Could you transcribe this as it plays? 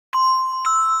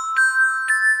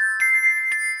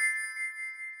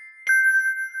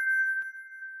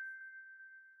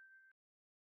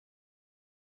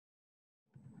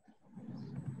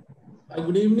Hi,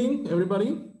 good evening,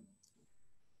 everybody,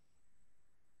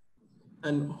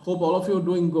 and hope all of you are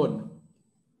doing good.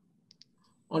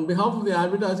 On behalf of the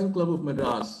Advertising Club of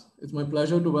Madras, it's my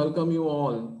pleasure to welcome you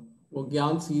all to a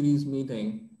Gyan series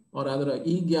meeting, or rather a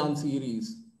E-Gyan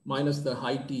series, minus the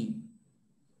high T.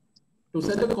 To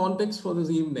set the context for this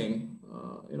evening,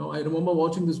 I remember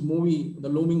watching this movie, The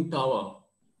Looming Tower,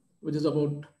 which is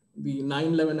about the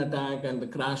 9/11 attack and the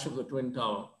crash of the Twin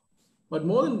Tower. But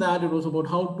more than that, it was about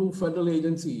how two federal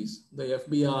agencies, the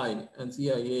FBI and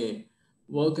CIA,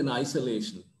 work in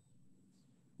isolation.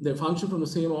 They function from the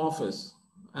same office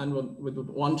and with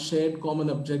one shared common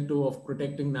objective of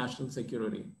protecting national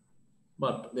security.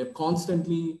 But they're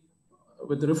constantly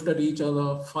with rift at each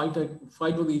other, fight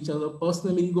with each other,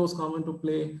 personal egos come into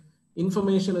play,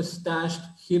 information is stashed,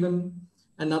 hidden,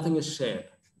 and nothing is shared.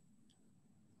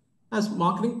 As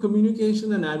marketing,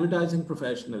 communication, and advertising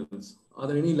professionals, are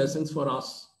there any lessons for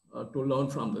us to learn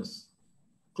from this?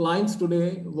 Clients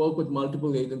today work with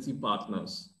multiple agency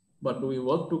partners, but do we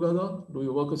work together? Do we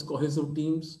work as cohesive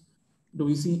teams? Do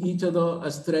we see each other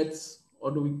as threats, or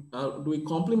do we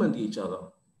complement each other?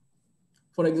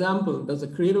 For example, does a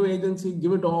creative agency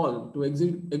give it all to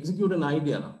execute an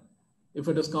idea if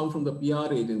it has come from the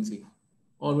PR agency?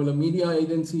 Or will a media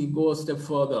agency go a step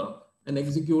further and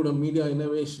execute a media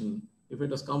innovation if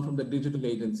it has come from the digital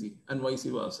agency, and vice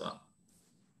versa?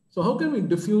 So how can we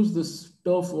diffuse this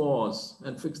turf wars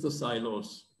and fix the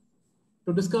silos?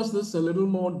 To discuss this a little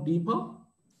more deeper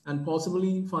and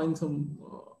possibly find some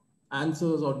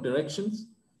answers or directions,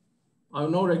 I will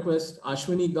now request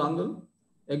Ashwini Gangal,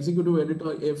 Executive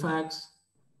Editor, AFAX,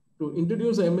 to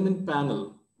introduce the eminent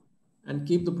panel and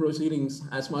keep the proceedings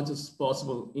as much as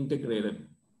possible integrated.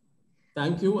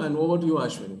 Thank you, and over to you,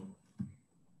 Ashwini.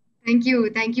 Thank you,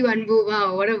 Anbu.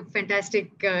 Wow, what a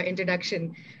fantastic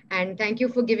introduction. And thank you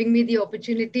for giving me the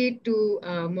opportunity to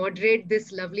moderate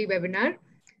this lovely webinar.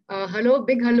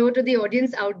 Big hello to the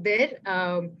audience out there.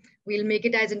 We'll make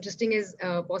it as interesting as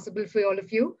possible for all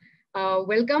of you.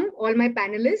 Welcome all my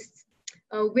panelists.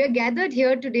 We're gathered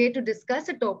here today to discuss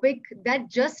a topic that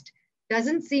just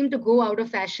doesn't seem to go out of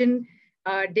fashion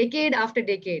decade after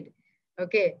decade.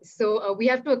 Okay, so we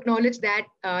have to acknowledge that,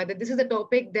 that this is a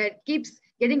topic that keeps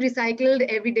getting recycled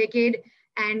every decade,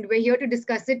 and we're here to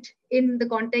discuss it in the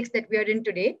context that we are in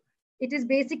today. It is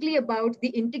basically about the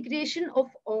integration of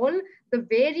all the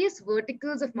various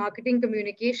verticals of marketing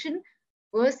communication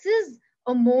versus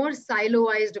a more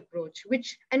siloized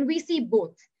approach, and we see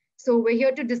both. So we're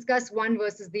here to discuss one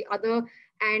versus the other,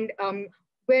 and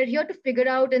we're here to figure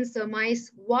out and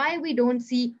surmise why we don't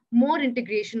see more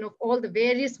integration of all the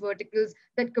various verticals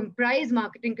that comprise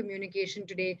marketing communication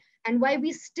today, and why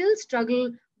we still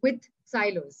struggle with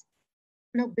silos.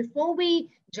 Now, before we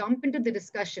jump into the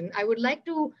discussion, I would like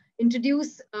to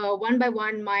introduce one by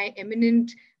one my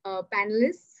eminent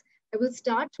panelists. I will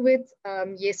start with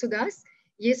Yesudas.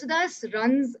 Yesudas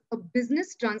runs a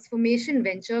business transformation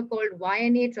venture called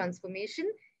YNA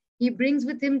Transformation. He brings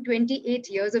with him 28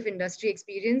 years of industry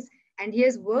experience, and he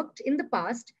has worked in the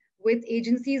past with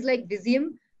agencies like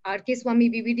Visium, RK Swami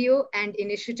BBDO, and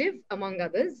Initiative, among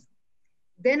others.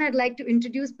 Then I'd like to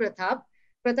introduce Pratap.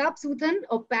 Pratap Suthan,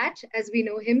 or Pat as we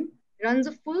know him, runs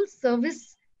a full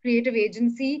service creative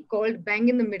agency called Bang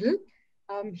in the Middle.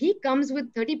 He comes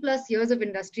with 30 plus years of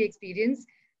industry experience,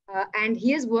 and he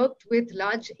has worked with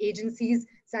large agencies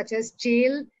such as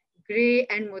Chail, Grey,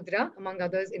 and Mudra, among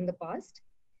others in the past.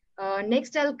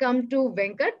 Next, I'll come to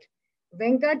Venkat.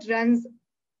 Venkat runs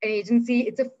an agency.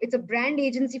 It's a brand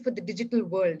agency for the digital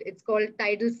world. It's called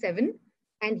Tidal 7.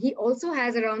 And he also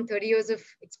has around 30 years of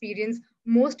experience,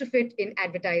 most of it in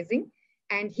advertising.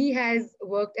 And he has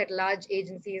worked at large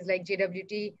agencies like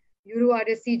JWT, Euro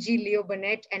RSCG, Leo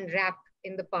Burnett, and RAP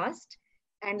in the past.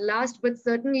 And last, but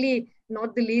certainly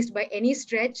not the least by any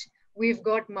stretch, we've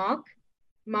got Mark.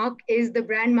 Mark is the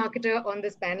brand marketer on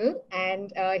this panel,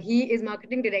 and he is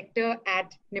marketing director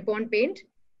at Nippon Paint.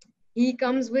 He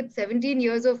comes with 17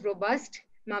 years of robust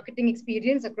marketing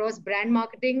experience across brand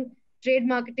marketing, trade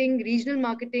marketing, regional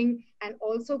marketing, and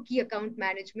also key account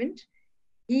management.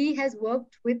 He has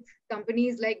worked with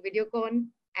companies like Videocon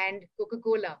and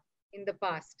Coca-Cola in the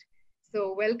past.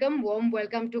 So warm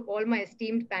welcome to all my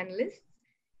esteemed panelists.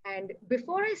 And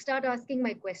before I start asking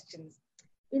my questions,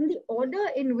 in the order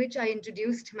in which I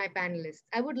introduced my panelists,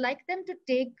 I would like them to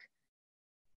take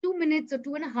 2 minutes or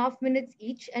 2.5 minutes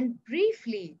each and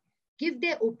briefly give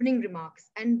their opening remarks.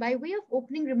 And by way of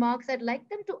opening remarks, I'd like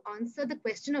them to answer the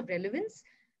question of relevance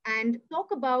and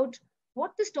talk about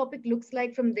what this topic looks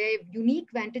like from their unique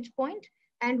vantage point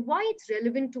and why it's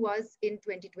relevant to us in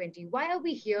 2020. Why are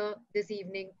we here this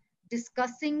evening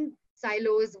discussing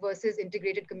silos versus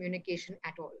integrated communication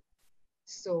at all.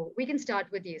 So we can start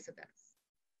with Yesudas.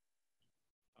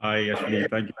 Hi, Ashwini.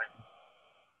 Thank you.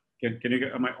 Can you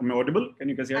am I audible? Can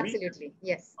you guys hear me? Absolutely,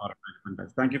 yes. All right,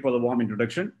 fantastic. Thank you for the warm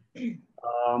introduction.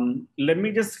 Let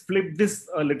me just flip this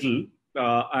a little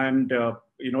and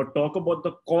talk about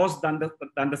the cause than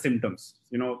the symptoms.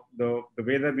 The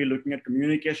way that we're looking at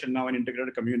communication now and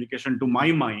integrated communication, to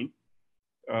my mind,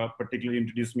 particularly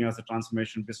introduced me as a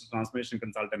business transformation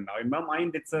consultant. Now, in my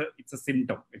mind, it's a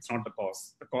symptom. It's not the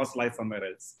cause. The cause lies somewhere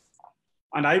else.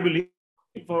 And I believe,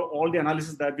 for all the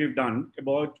analysis that we've done,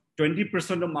 about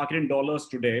 20% of marketing dollars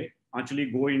today actually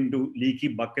go into leaky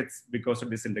buckets because of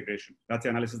disintegration. That's the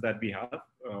analysis that we have,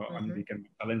 and we can be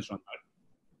challenged on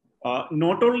that.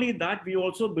 Not only that, we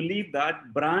also believe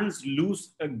that brands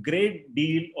lose a great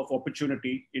deal of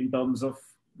opportunity in terms of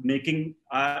making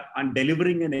and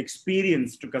delivering an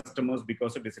experience to customers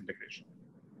because of disintegration.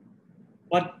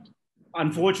 But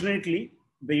unfortunately,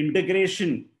 the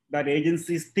integration that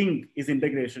agencies think is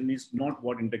integration is not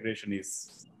what integration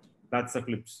is. That's the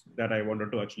flips that I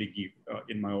wanted to actually give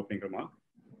in my opening remark.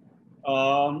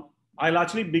 I'll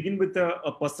actually begin with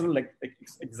a personal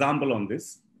example on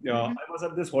this. I was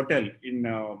at this hotel in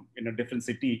a different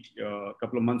city a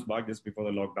couple of months back, just before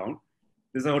the lockdown.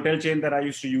 This is a hotel chain that I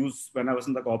used to use when I was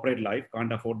in the corporate life.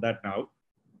 Can't afford that now.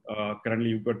 Currently,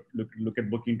 you've got look at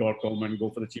booking.com and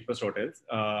go for the cheapest hotels.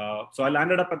 So I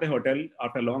landed up at the hotel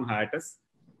after a long hiatus.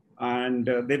 And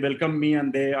they welcomed me,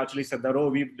 and they actually said that, oh,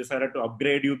 we've decided to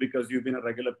upgrade you because you've been a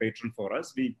regular patron for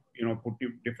us. We,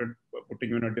 putting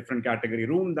you in a different category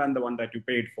room than the one that you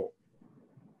paid for.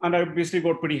 And I obviously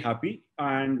got pretty happy.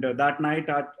 And that night,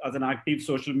 as an active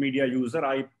social media user,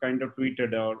 I kind of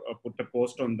tweeted or put a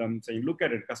post on them saying, look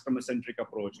at it, customer-centric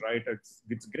approach, right?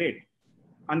 It's great.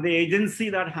 And the agency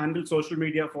that handles social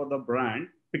media for the brand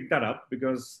picked that up,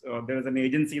 because there is an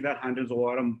agency that handles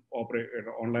ORM,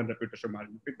 online reputation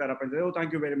management. Pick that up and say, oh,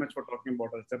 thank you very much for talking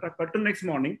about us, etc. But the next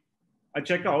morning, I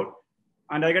check out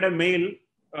and I get a mail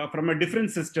from a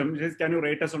different system. It says, can you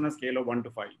rate us on a scale of 1 to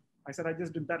 5? I said, I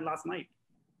just did that last night.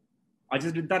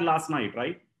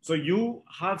 Right? So you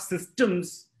have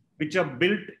systems which are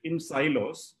built in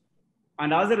silos.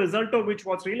 And as a result of which,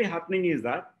 what's really happening is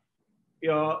that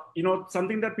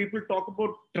something that people talk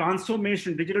about,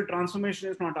 transformation, digital transformation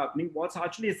is not happening. What's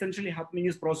actually essentially happening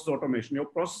is process automation. Your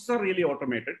processes are really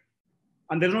automated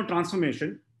and there's no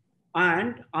transformation.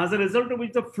 And as a result of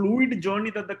which, the fluid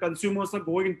journey that the consumers are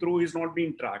going through is not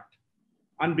being tracked.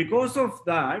 And because of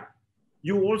that,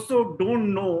 you also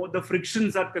don't know the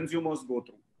frictions that consumers go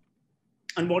through.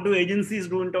 And what do agencies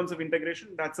do in terms of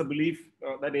integration? That's a belief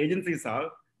that agencies have.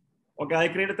 Okay, I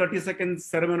create a 30-second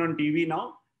sermon on TV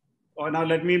now. Now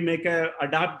let me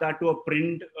adapt that to a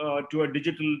print, to a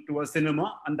digital, to a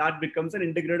cinema, and that becomes an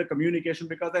integrated communication,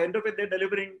 because at the end of it, they're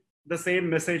delivering the same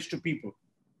message to people,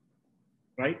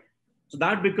 right? So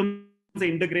that becomes the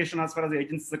integration as far as the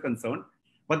agencies are concerned.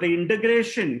 But the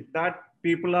integration that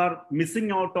people are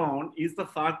missing out on is the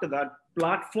fact that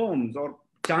platforms or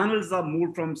channels are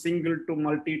moved from single to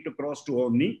multi to cross to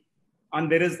omni,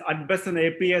 and there is at best an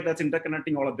API that's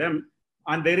interconnecting all of them,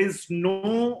 and there is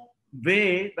no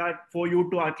way that for you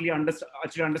to actually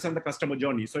understand the customer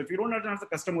journey. So if you don't understand the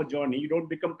customer journey, you don't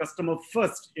become customer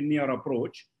first in your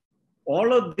approach,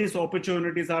 all of these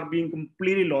opportunities are being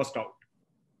completely lost out.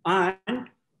 And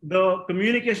the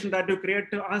communication that you create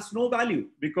has no value,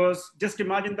 because just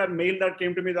imagine that mail that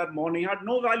came to me that morning had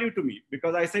no value to me,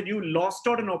 because I said, you lost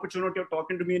out an opportunity of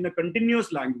talking to me in a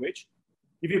continuous language.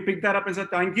 If you pick that up and say,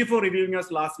 thank you for reviewing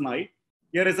us last night,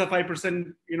 here is a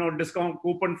 5% discount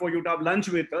coupon for you to have lunch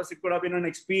with us. It could have been an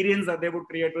experience that they would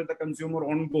create with the consumer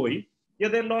ongoing. Yeah,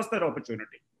 they lost that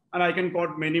opportunity. And I can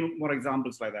quote many more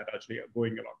examples like that actually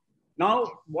going along.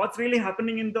 Now, what's really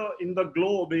happening in the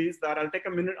globe is that, I'll take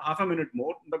half a minute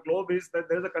more. The globe is that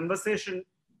there's a conversation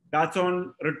that's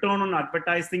on return on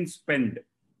advertising spend,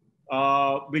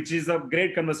 which is a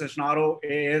great conversation.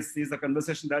 ROAS is a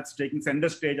conversation that's taking center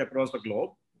stage across the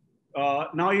globe.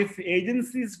 Now, if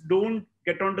agencies don't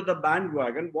get onto the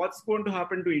bandwagon, what's going to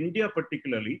happen to India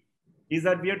particularly is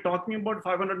that we are talking about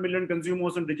 500 million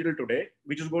consumers on digital today,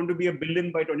 which is going to be 1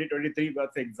 billion by 2023.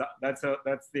 That's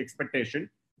the expectation.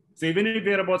 So even if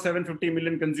we are about 750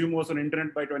 million consumers on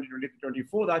internet by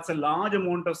 2024, that's a large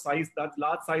amount of size. That's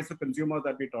large size of consumers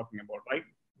that we're talking about, right?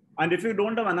 And if you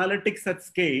don't have analytics at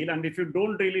scale, and if you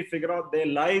don't really figure out their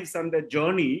lives and their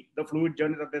journey, the fluid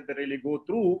journey that they really go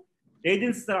through,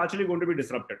 agencies are actually going to be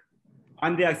disrupted.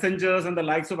 And the Accentures and the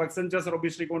likes of Accentures are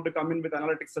obviously going to come in with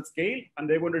analytics at scale, and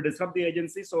they're going to disrupt the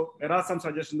agency. So there are some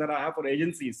suggestions that I have for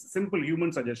agencies, simple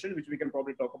human suggestion, which we can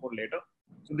probably talk about later.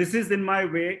 So this is, in my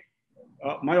way,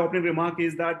 my opening remark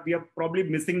is that we are probably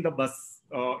missing the bus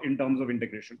in terms of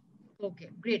integration. Okay,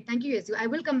 great. Thank you, Yesu. I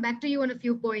will come back to you on a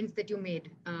few points that you made.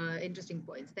 Interesting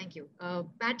points. Thank you.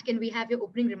 Pat, can we have your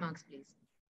opening remarks, please?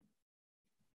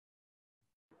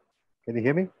 Can you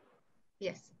hear me?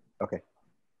 Yes. Okay.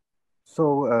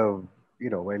 So,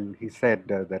 when he said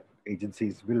that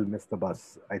agencies will miss the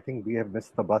bus, I think we have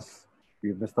missed the bus.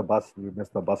 We've missed the bus. We've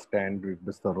missed the bus stand. We've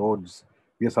missed the roads.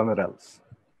 We are somewhere else.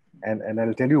 And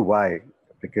I'll tell you why.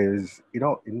 Because,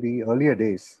 in the earlier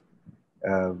days,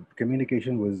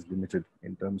 communication was limited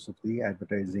in terms of the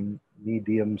advertising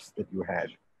mediums that you had.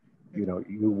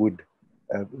 You would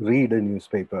read a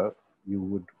newspaper, you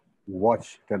would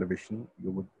watch television,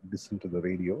 you would listen to the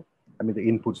radio. I mean, the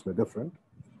inputs were different.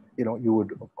 You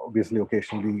would obviously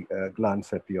occasionally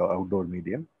glance at your outdoor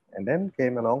medium, and then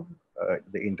came along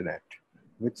the internet,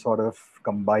 which sort of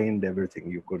combined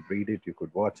everything. You could read it, you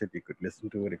could watch it, you could listen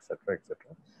to it, etc., etc.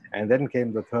 And then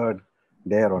came the third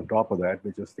layer on top of that,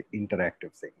 which is the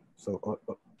interactive thing. So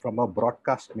from a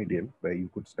broadcast medium where you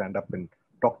could stand up and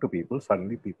talk to people,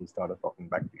 suddenly people started talking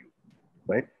back to you,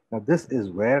 right? Now, this is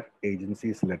where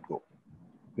agencies let go,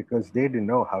 because they didn't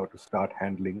know how to start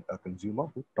handling a consumer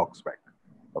who talks back.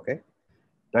 Okay,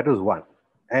 that is one.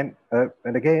 And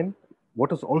again,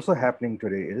 what is also happening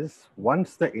today is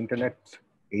once the internet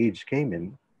age came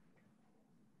in,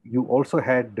 you also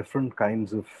had different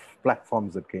kinds of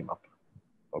platforms that came up.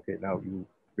 Okay, now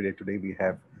today we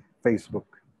have Facebook,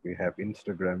 we have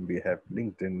Instagram, we have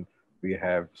LinkedIn, we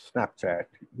have Snapchat,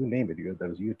 you name it.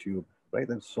 There's YouTube, right?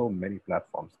 There's so many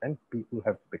platforms, and people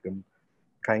have become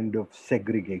kind of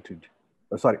segregated.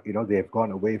 They have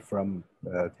gone away from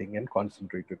thing and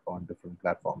concentrated on different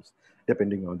platforms,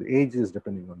 depending on the ages,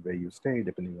 depending on where you stay,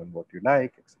 depending on what you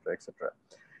like, etc., etc.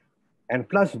 And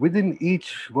plus, within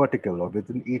each vertical or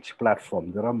within each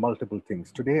platform, there are multiple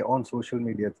things. Today on social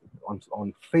media,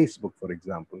 on Facebook, for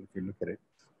example, if you look at it,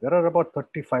 there are about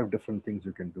 35 different things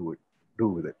you can do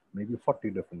with it. Maybe 40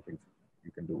 different things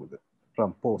you can do with it,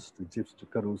 from posts to GIFs to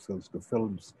carousels to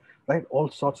films, right? All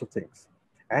sorts of things.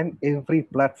 And every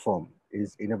platform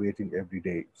is innovating every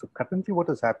day. So currently what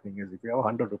is happening is if you have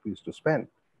 100 rupees to spend,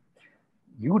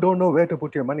 you don't know where to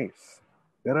put your monies.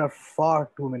 There are far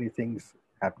too many things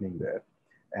happening there,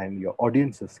 and your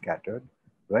audience is scattered,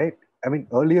 right? I mean,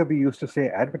 earlier we used to say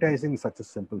advertising is such a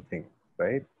simple thing,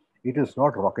 right? It is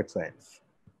not rocket science.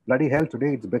 Bloody hell,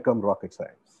 today it's become rocket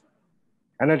science.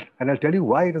 And I'll tell you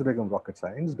why it has become rocket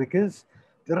science, because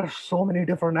there are so many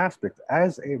different aspects.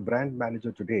 As a brand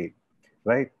manager today,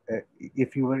 right?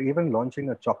 If you were even launching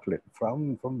a chocolate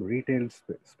from retail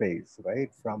space,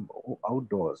 right? From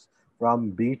outdoors,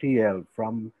 from BTL,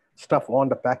 from stuff on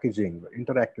the packaging,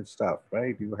 interactive stuff,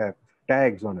 right? You have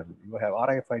tags on them, you have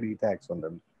RFID tags on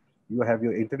them, you have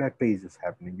your internet pages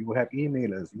happening, you have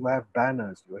emailers, you have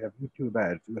banners, you have YouTube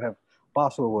ads, you have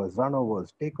passovers,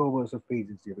 runovers, takeovers of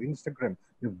pages, you have Instagram,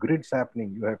 you have grids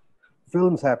happening, you have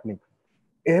films happening.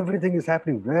 Everything is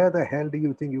happening. Where the hell do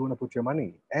you think you want to put your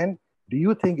money? And do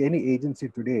you think any agency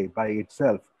today by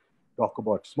itself, talk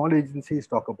about small agencies,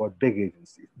 talk about big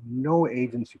agencies? No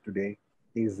agency today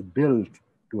is built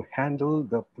to handle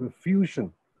the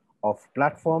profusion of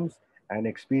platforms and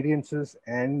experiences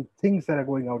and things that are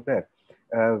going out there.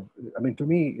 I mean, to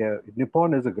me,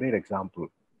 Nippon is a great example.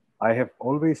 I have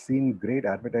always seen great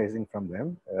advertising from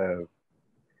them.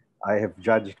 I have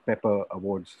judged Pepper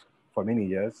Awards for many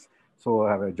years. So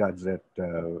I have a judge at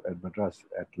Madras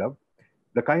at Club.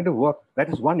 The kind of work, that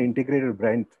is one integrated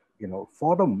brand,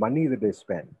 for the money that they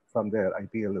spend from their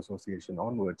IPL association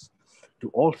onwards to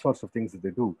all sorts of things that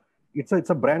they do. It's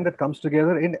a brand that comes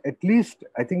together in at least,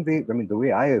 I think the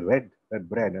way I read that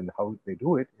brand and how they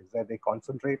do it is that they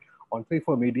concentrate on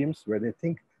 3-4 mediums where they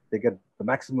think they get the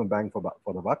maximum bang for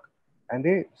the buck, and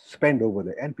they spend over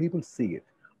there and people see it.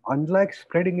 Unlike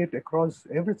spreading it across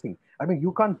everything. I mean,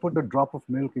 you can't put a drop of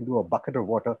milk into a bucket of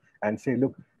water and say,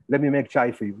 look, let me make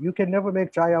chai for you. You can never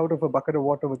make chai out of a bucket of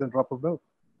water with a drop of milk.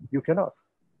 You cannot.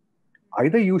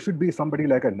 Either you should be somebody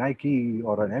like a Nike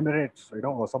or an Emirates,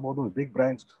 or some of those big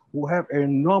brands who have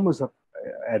enormous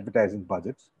advertising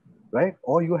budgets, right?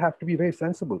 Or you have to be very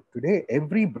sensible. Today,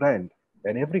 every brand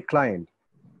and every client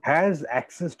has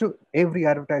access to every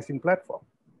advertising platform,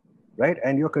 right?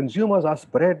 And your consumers are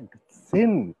spread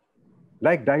thin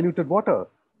like diluted water.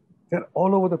 They're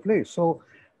all over the place. So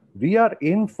we are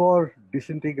in for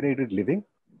disintegrated living.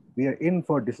 We are in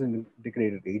for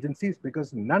disintegrated agencies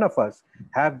because none of us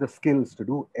have the skills to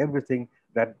do everything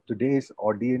that today's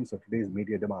audience or today's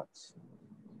media demands.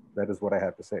 That is what I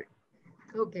have to say.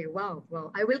 Okay, wow.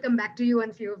 Well, I will come back to you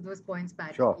on a few of those points,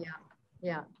 Pat. Sure.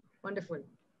 Yeah, wonderful.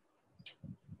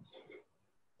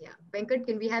 Yeah. Venkat,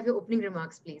 can we have your opening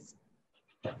remarks, please?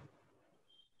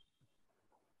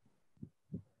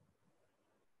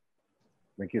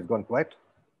 Venki has gone quiet.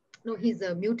 No, he's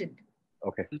muted.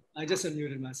 Okay. I just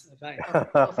unmuted myself. Hi.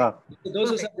 Perfect. So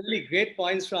those were some really great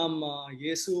points from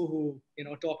Yesu, who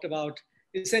talked about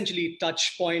essentially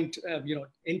touch point,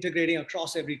 integrating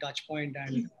across every touch point,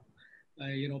 and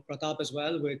Pratap as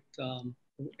well with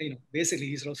basically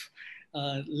he sort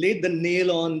of laid the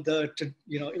nail on the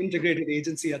integrated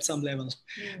agency at some level.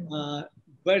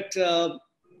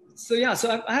 So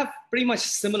I have pretty much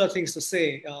similar things to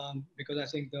say because I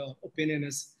think the opinion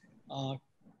is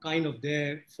kind of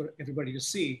there for everybody to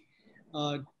see.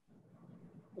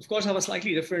 Of course, I have a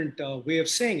slightly different way of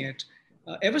saying it.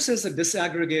 Ever since the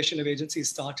disaggregation of agencies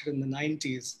started in the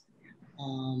 90s,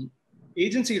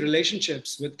 agency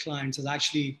relationships with clients has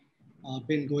actually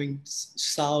been going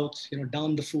south,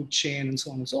 down the food chain and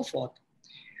so on and so forth.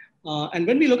 And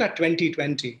when we look at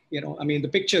 2020, the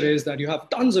picture is that you have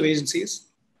tons of agencies.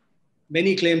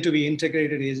 Many claim to be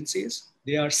integrated agencies.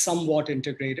 They are somewhat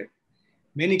integrated.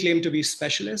 Many claim to be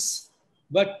specialists.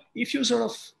 But if you sort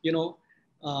of,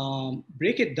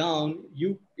 break it down,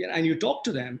 and you talk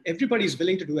to them, everybody's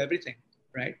willing to do everything,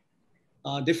 right?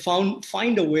 They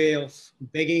find a way of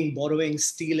begging, borrowing,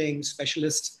 stealing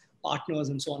specialist partners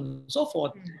and so on and so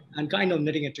forth, and kind of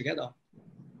knitting it together.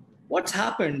 What's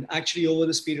happened actually over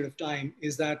this period of time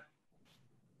is that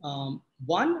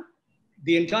one,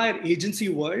 the entire agency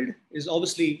world is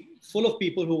obviously full of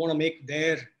people who want to make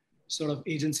their sort of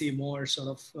agency more sort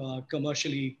of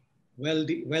commercially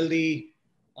wealthy,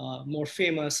 more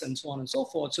famous, and so on and so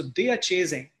forth. So they are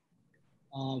chasing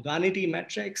vanity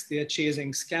metrics, they are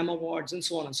chasing scam awards, and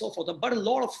so on and so forth, but a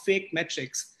lot of fake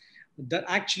metrics that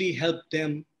actually help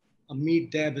them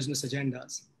meet their business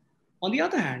agendas. On the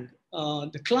other hand,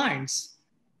 the clients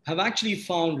have actually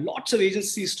found lots of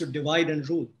agencies to divide and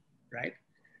rule, right?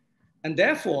 And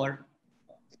therefore,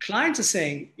 clients are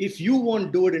saying, if you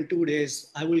won't do it in 2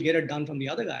 days, I will get it done from the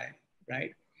other guy,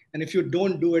 right? And if you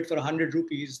don't do it for 100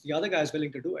 rupees, the other guy is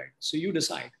willing to do it. So you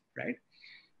decide, right?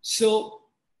 So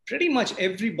pretty much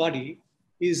everybody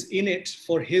is in it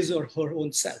for his or her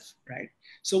own self, right?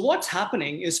 So what's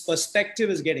happening is perspective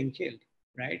is getting killed,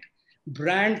 right?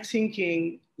 Brand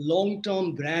thinking,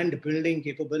 long-term brand building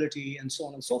capability, and so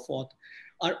on and so forth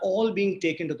are all being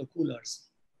taken to the coolers.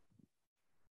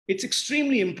 It's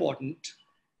extremely important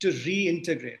to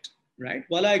reintegrate, right?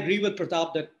 While I agree with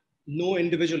Pratap that no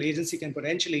individual agency can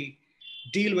potentially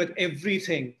deal with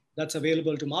everything that's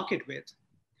available to market with,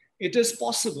 it is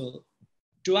possible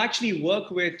to actually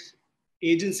work with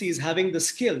agencies having the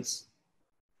skills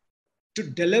to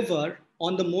deliver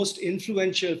on the most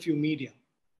influential few media.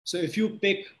 So if you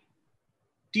pick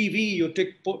TV, you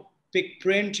pick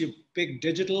print, you pick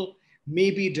digital,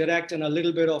 maybe direct, and a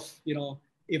little bit of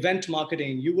event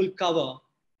marketing, you will cover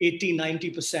 80,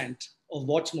 90% of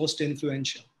what's most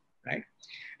influential, right?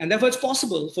 And therefore it's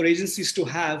possible for agencies to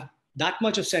have that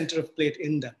much of center of plate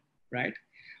in them, right?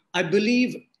 I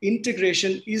believe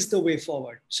integration is the way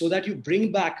forward so that you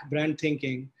bring back brand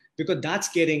thinking, because that's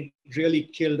getting really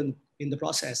killed in the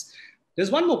process. There's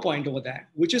one more point over there,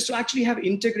 which is to actually have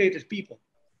integrated people.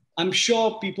 I'm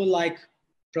sure people like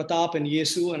Pratap and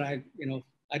Yesu, and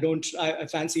I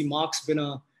fancy Mark's been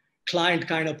a client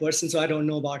kind of person, so I don't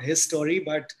know about his story,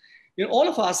 but all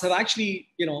of us have actually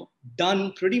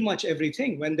done pretty much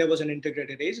everything when there was an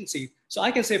integrated agency. So I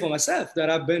can say for myself that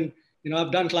I've been,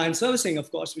 I've done client servicing,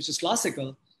 of course, which is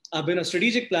classical. I've been a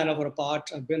strategic planner for a part.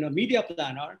 I've been a media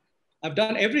planner. I've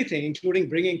done everything, including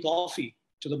bringing coffee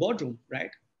to the boardroom,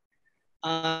 right?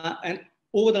 And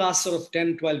over the last sort of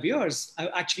 10, 12 years,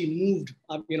 I've actually moved,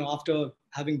 after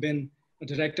having been a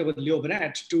director with Leo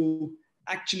Burnett, to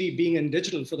actually being in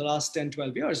digital for the last 10,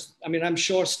 12 years. I mean, I'm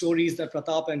sure stories that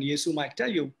Pratap and Yesu might tell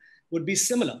you would be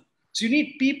similar. So you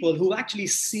need people who've actually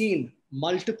seen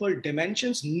multiple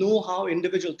dimensions, know how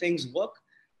individual things work,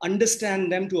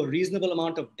 understand them to a reasonable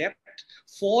amount of depth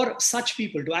for such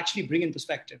people to actually bring in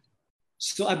perspective.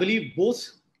 So I believe both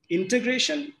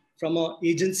integration from an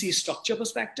agency structure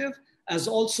perspective as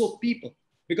also people,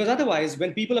 because otherwise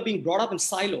when people are being brought up in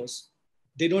silos,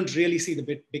 they don't really see the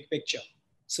big picture.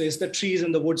 So it's the trees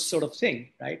and the woods sort of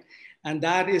thing, right? And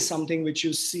that is something which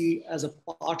you see as a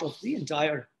part of the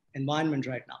entire environment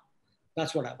right now.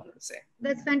 That's what I wanted to say.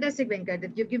 That's fantastic,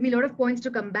 Venkat. You've given me a lot of points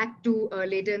to come back to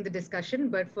later in the discussion,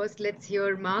 but first let's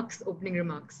hear Mark's opening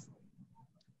remarks.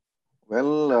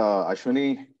 Well,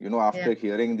 Ashwini, after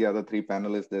hearing the other three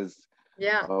panelists, there's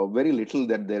very little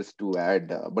that there's to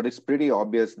add, but it's pretty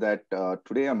obvious that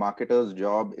today a marketer's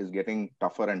job is getting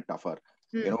tougher and tougher.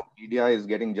 Media is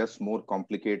getting just more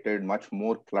complicated, much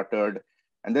more cluttered.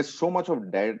 And there's so much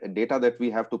of data that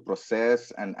we have to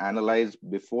process and analyze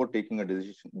before taking a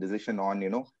decision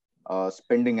on,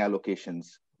 spending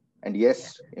allocations. And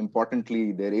yes,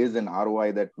 importantly, there is an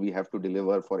ROI that we have to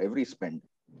deliver for every spend.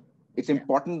 It's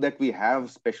important that we have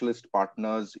specialist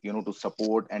partners, to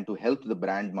support and to help the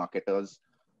brand marketers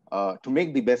to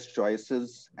make the best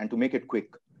choices and to make it quick.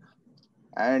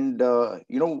 And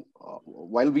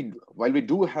while we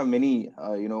do have many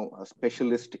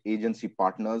specialist agency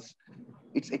partners,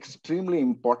 it's extremely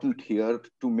important here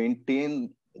to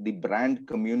maintain the brand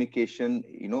communication,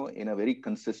 in a very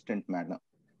consistent manner.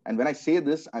 And when I say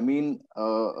this, I mean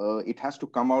it has to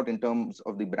come out in terms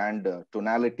of the brand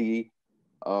tonality,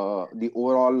 the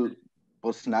overall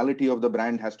personality of the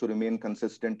brand has to remain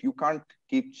consistent. You can't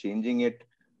keep changing it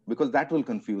because that will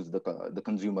confuse the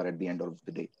consumer at the end of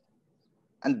the day.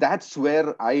 And that's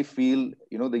where I feel,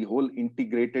 the whole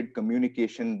integrated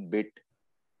communication bit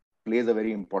plays a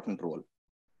very important role.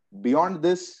 Beyond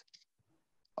this,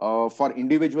 for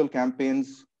individual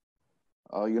campaigns,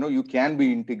 you can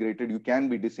be integrated, you can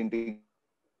be disintegrated.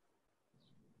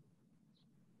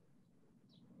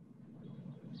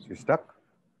 You stuck?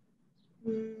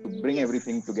 To bring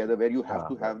everything together where you have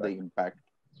to have the impact.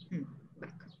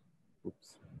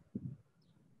 Oops.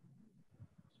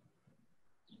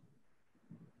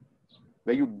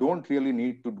 Where you don't really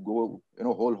need to go,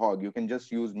 whole hog. You can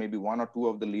just use maybe one or two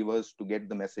of the levers to get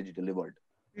the message delivered.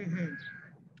 Okay.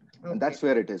 And that's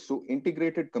where it is. So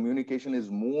integrated communication is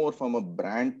more from a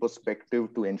brand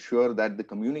perspective to ensure that the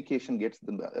communication gets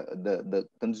the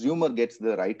consumer gets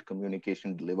the right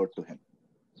communication delivered to him.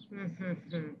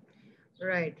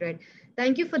 Right.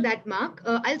 Thank you for that, Mark.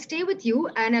 I'll stay with you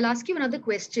and I'll ask you another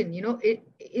question.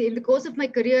 In the course of my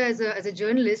career as a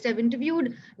journalist, I've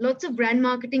interviewed lots of brand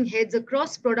marketing heads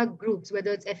across product groups,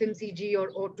 whether it's FMCG or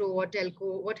auto or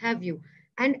telco, what have you.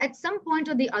 And at some point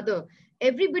or the other,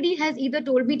 everybody has either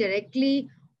told me directly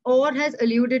or has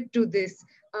alluded to this.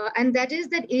 And that is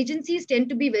that agencies tend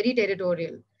to be very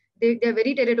territorial. They're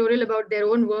very territorial about their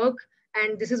own work.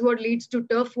 And this is what leads to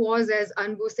turf wars, as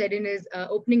Anbu said in his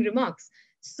opening remarks.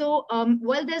 So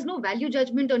while there's no value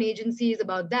judgment on agencies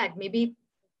about that, maybe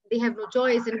they have no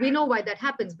choice. And we know why that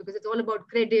happens, because it's all about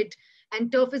credit and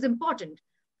turf is important.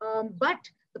 But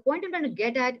the point I'm trying to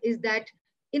get at is that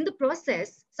in the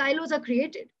process, silos are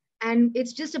created. And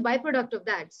it's just a byproduct of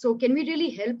that. So can we really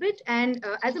help it? And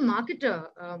as a marketer,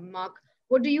 Mark,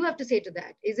 what do you have to say to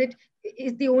that?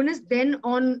 Is the onus then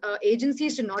on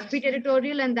agencies to not be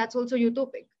territorial, and that's also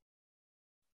utopic?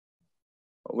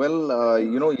 Well,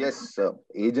 yes,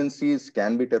 agencies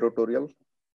can be territorial,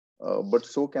 but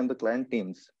so can the client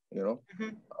teams.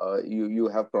 You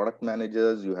have product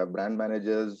managers, you have brand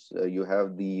managers, you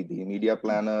have the media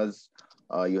planners,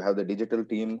 you have the digital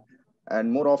team, and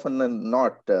more often than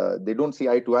not, they don't see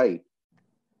eye to eye.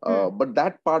 But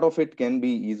that part of it can be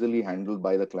easily handled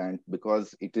by the client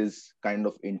because it is kind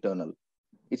of internal.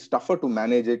 It's tougher to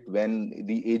manage it when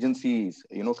the agencies,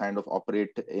 kind of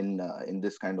operate in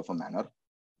this kind of a manner.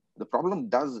 The problem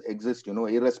does exist,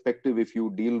 irrespective if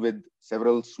you deal with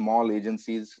several small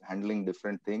agencies handling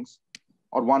different things,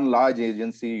 or one large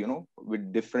agency,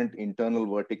 with different internal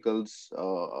verticals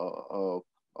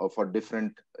for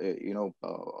different,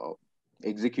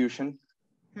 execution,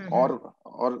 or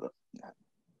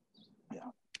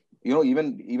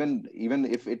even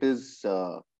if it is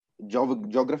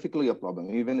geographically a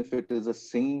problem, even if it is a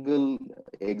single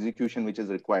execution which is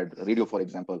required, radio, for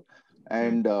example,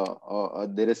 and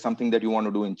there is something that you want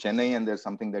to do in Chennai and there's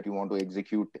something that you want to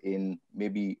execute in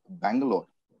maybe Bangalore.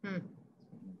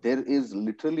 There is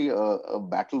literally a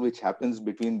battle which happens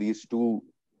between these two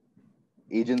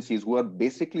agencies who are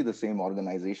basically the same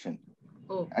organization.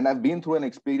 And I've been through an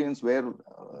experience where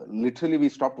literally we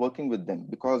stopped working with them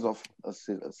because of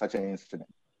such an incident.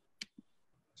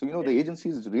 So, the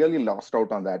agencies really lost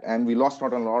out on that, and we lost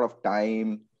out on a lot of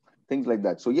time, things like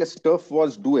that. So yes, turf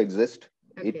wars do exist.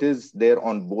 Okay. It is there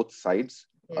on both sides.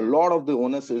 A lot of the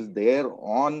onus is there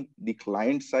on the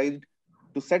client side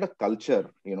to set a culture,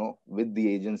 with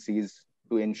the agencies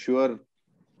to ensure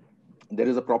there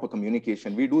is a proper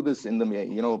communication. We do this in the,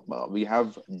 we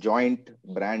have joint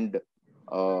brand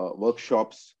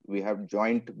workshops. We have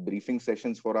joint briefing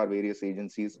sessions for our various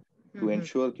agencies to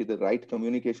ensure that the right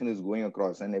communication is going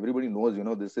across, and everybody knows,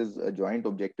 this is a joint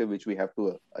objective which we have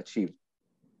to achieve.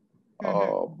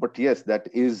 But yes, that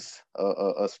is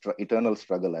a eternal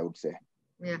struggle, I would say.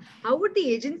 Yeah. How would the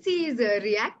agencies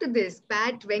react to this,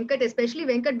 Pat, Venkat, especially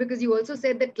Venkat, because you also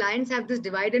said that clients have this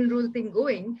divide and rule thing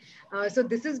going. So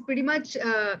this is pretty much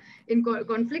in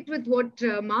conflict with what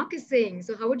Mark is saying.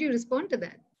 So how would you respond to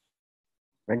that?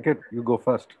 Venkat, you go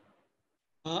first.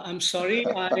 I'm sorry,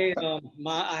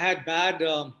 I had bad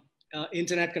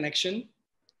internet connection,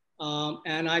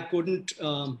 and I couldn't,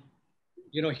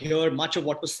 hear much of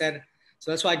what was said.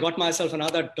 So that's why I got myself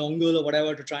another dongle or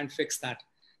whatever to try and fix that.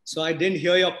 So I didn't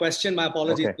hear your question. My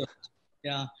apologies. Okay.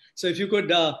 Yeah. So if you could,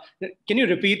 can you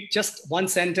repeat just one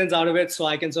sentence out of it so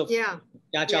I can sort of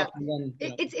catch up? And then,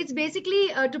 It's basically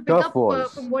to pick Turf up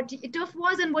wars. from what Turf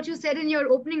was and what you said in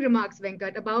your opening remarks,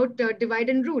 Venkat, about divide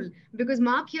and rule. Because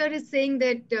Mark here is saying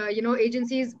that,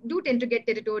 agencies do tend to get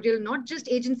territorial, not just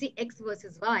agency X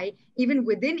versus Y, even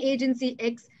within agency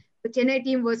X, the Chennai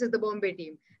team versus the Bombay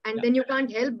team. And then you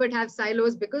can't help but have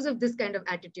silos because of this kind of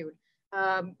attitude.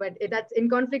 But that's in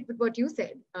conflict with what you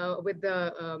said with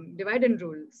the divide and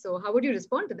rule. So how would you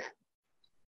respond to that?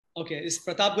 Okay, is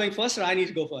Pratap going first or I need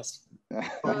to go first?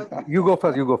 You go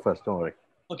first. You go first. Don't worry.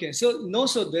 Okay, so no,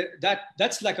 so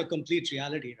that's like a complete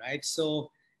reality, right?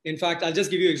 So in fact, I'll just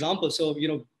give you an example. So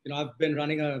I've been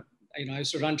running I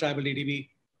used to run Tribal DDB,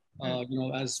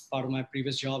 as part of my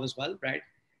previous job as well, right?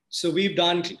 So we've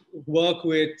done work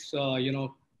with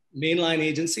mainline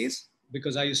agencies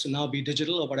because I used to now be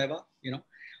digital or whatever,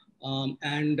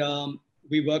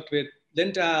 we worked with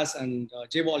Lintas and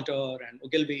J. Walter and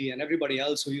Ogilvy and everybody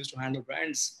else who used to handle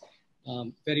brands,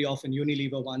 very often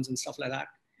Unilever ones and stuff like that.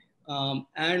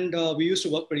 We used to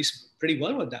work pretty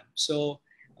well with them. So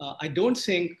I don't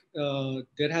think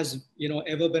there has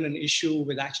ever been an issue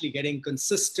with actually getting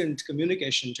consistent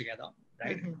communication together,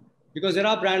 right? Mm-hmm. Because there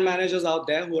are brand managers out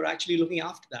there who are actually looking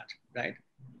after that, right?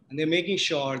 And they're making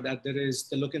sure that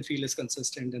the look and feel is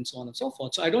consistent and so on and so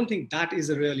forth. So I don't think that is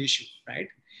a real issue, right?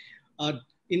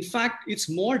 In fact, it's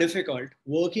more difficult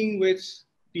working with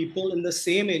people in the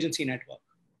same agency network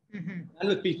and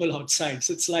with people outside.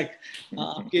 So it's like,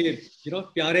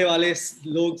 प्यारे वाले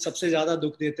लोग सबसे ज़्यादा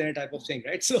दुख देते हैं type of thing,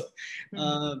 right?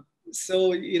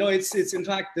 So, it's in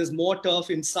fact, there's more turf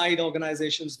inside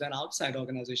organizations than outside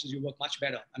organizations. You work much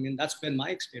better. I mean, that's been my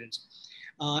experience.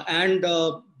 And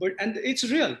it's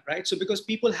real, right? So because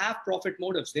people have profit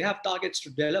motives, they have targets to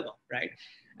deliver, right?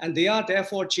 And they are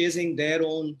therefore chasing their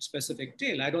own specific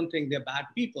tail. I don't think they're bad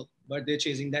people, but they're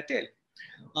chasing their tail.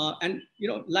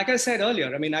 Like I said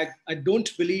earlier, I mean, I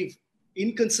don't believe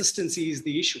inconsistency is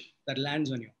the issue that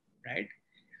lands on you, right?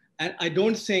 And I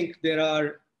don't think there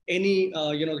are any,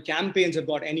 the campaigns have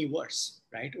got any worse,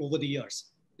 right, over the years.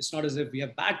 It's not as if we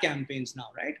have bad campaigns now,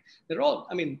 right? They're all,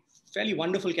 I mean, fairly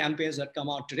wonderful campaigns that come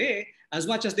out today as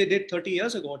much as they did 30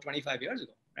 years ago or 25 years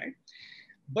ago, right?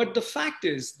 But the fact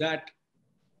is that,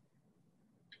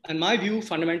 and my view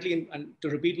fundamentally, and to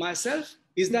repeat myself,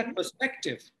 is that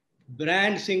perspective,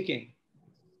 brand thinking,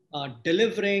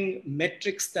 delivering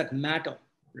metrics that matter,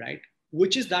 right?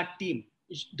 Which is that team.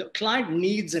 The client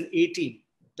needs an A team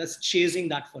that's chasing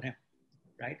that for him,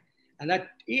 right? And that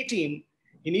A team,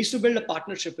 he needs to build a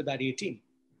partnership with that A team,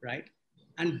 right?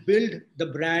 And build the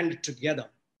brand together,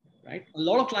 right? A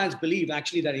lot of clients believe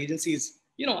actually that agencies,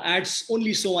 adds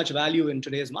only so much value in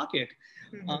today's market.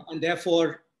 And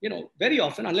therefore, very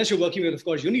often, unless you're working with, of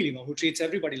course, Unilever, who treats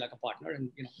everybody like a partner.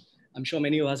 And, I'm sure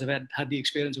many of us have had the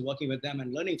experience of working with them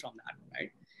and learning from that, right?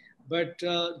 But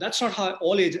that's not how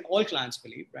all clients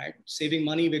believe, right? Saving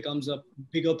money becomes a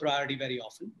bigger priority very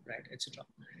often, right, etc.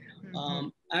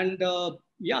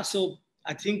 So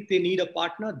I think they need a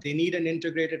partner. They need an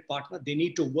integrated partner. They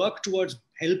need to work towards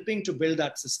helping to build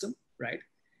that system, right?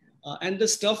 And the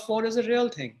stuff for is a real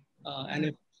thing. And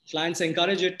if clients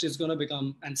encourage it, it's going to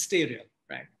become and stay real,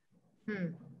 right?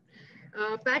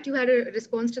 Pat, you had a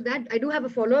response to that. I do have a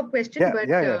follow-up question,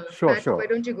 Sure, Pat, why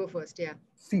don't you go first? Yeah.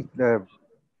 See,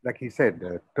 like he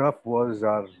said, turf wars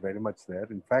are very much there.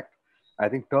 In fact, I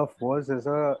think turf wars as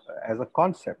a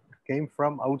concept came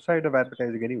from outside of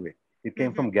advertising anyway. It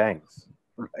came from gangs,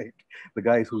 right? The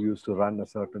guys who used to run a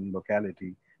certain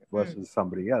locality versus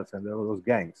somebody else, and there were those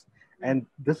gangs. And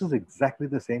this is exactly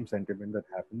the same sentiment that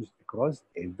happens across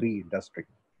every industry,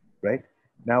 right?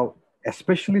 Now,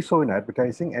 especially so in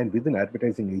advertising and within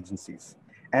advertising agencies.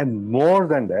 And more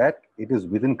than that, it is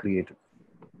within creative.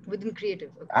 Within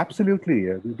creative. Okay.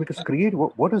 Absolutely. Because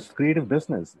what is creative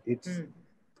business? It's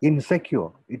insecure.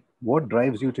 What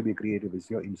drives you to be creative is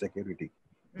your insecurity.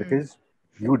 Because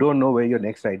you don't know where your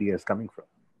next idea is coming from,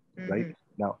 right?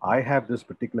 Now, I have this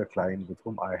particular client with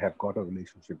whom I have got a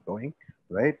relationship going,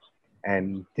 right?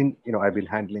 And I've been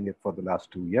handling it for the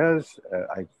last 2 years.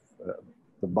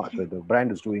 The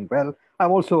brand is doing well.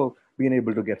 I've also been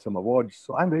able to get some awards,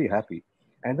 so I'm very happy.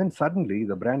 And then suddenly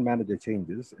the brand manager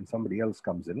changes and somebody else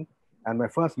comes in. And my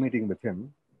first meeting with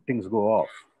him, things go off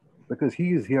because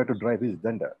he is here to drive his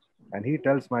agenda. And he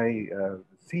tells my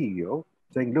CEO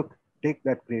saying, look, take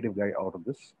that creative guy out of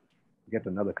this, get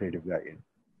another creative guy in.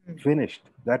 Finished.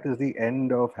 That is the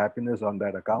end of happiness on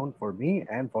that account for me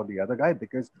and for the other guy,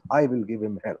 because I will give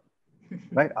him hell.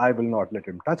 Right? I will not let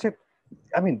him touch it.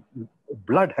 I mean,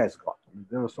 blood has gone.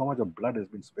 There was so much of blood has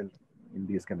been spilled in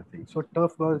these kind of things. So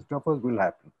toughers will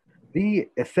happen. The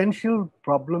essential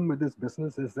problem with this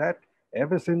business is that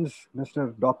ever since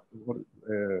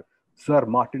Sir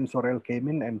Martin Sorrell came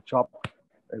in and chopped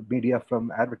media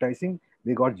from advertising,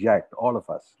 we got jacked, all of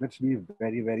us. Let's be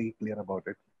very, very clear about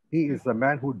it. He is the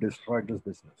man who destroyed this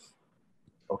business.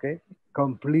 Okay?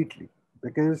 Completely.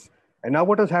 And now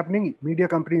what is happening? Media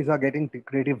companies are getting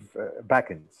creative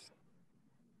backends.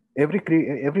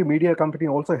 Every media company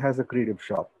also has a creative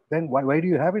shop. Then why do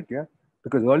you have it? Yeah,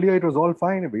 because earlier it was all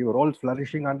fine. We were all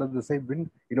flourishing under the same wind,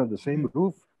 the same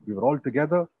roof. We were all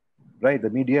together, right? The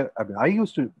media. I mean, I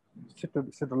used to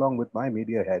sit along with my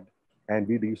media head, and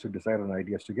we used to decide on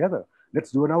ideas together.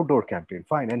 Let's do an outdoor campaign.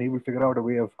 Fine, and he will figure out a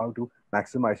way of how to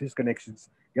maximize his connections,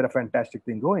 get a fantastic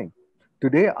thing going.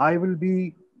 Today, I will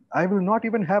not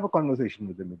even have a conversation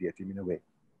with the media team in a way.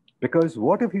 Because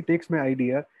what if he takes my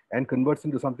idea and converts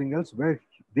into something else where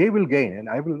they will gain and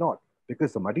I will not?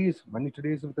 Because the money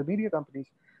today is with the media companies.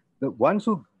 The ones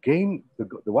who gain,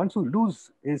 the ones who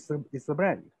lose is the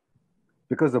brand.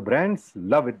 Because the brands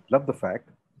love the fact.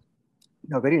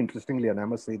 Now, very interestingly, and I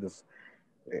must say this,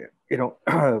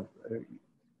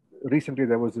 recently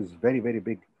there was this very, very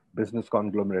big business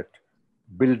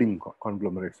building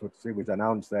conglomerate, so to say, which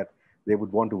announced that they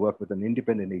would want to work with an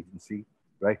independent agency,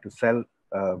 right, to sell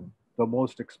the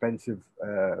most expensive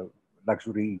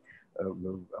luxury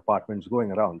apartments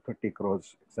going around, 30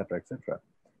 crores, etc., etc.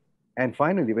 And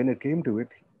finally, when it came to it,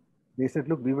 they said,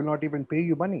 look, we will not even pay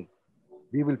you money.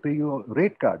 We will pay you a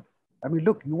rate card. I mean,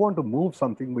 look, you want to move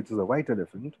something which is a white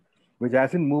elephant, which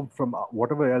hasn't moved from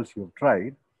whatever else you've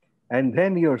tried, and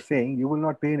then you're saying you will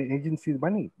not pay an agency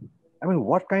money. I mean,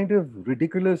 what kind of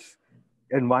ridiculous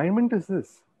environment is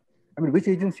this? I mean, which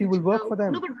agency will work for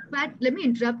them? No, but Pat, let me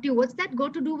interrupt you. What's that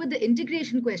got to do with the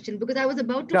integration question? Because I was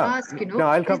about to ask, is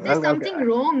there something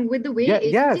wrong with the way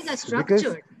agencies are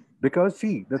structured? Because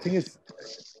see, the thing is,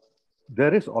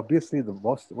 there is obviously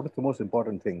what is the most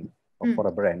important thing for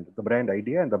a brand? The brand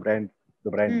idea and the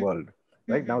brand world.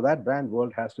 Right? Now that brand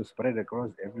world has to spread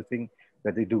across everything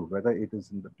that they do, whether it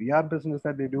is in the PR business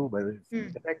that they do, whether it's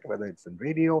in tech, whether it's in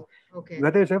radio,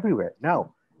 whether it's everywhere.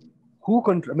 Now,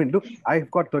 I mean, look, I've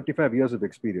got 35 years of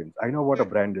experience. I know what a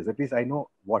brand is. At least I know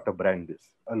what a brand is.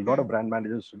 A lot of brand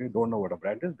managers today don't know what a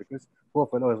brand is because poor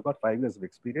fellow has got 5 years of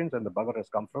experience and the bugger has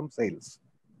come from sales.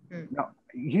 Now,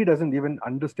 he doesn't even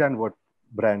understand what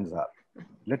brands are,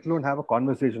 let alone have a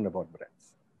conversation about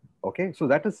brands. Okay, so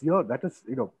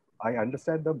I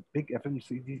understand the big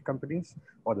FMCG companies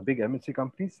or the big MNC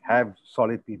companies have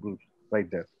solid people right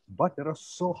there. But there are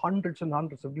hundreds and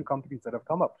hundreds of new companies that have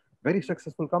come up, very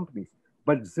successful companies,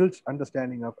 but zilch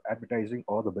understanding of advertising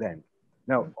or the brand.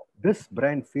 Now, this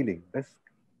brand feeling,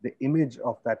 the image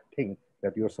of that thing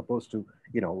that you're supposed to,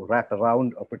 wrap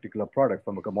around a particular product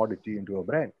from a commodity into a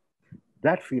brand,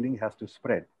 that feeling has to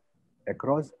spread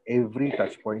across every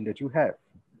touch point that you have.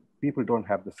 People don't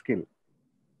have the skill.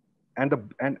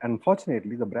 And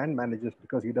unfortunately, the brand managers,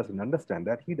 because he doesn't understand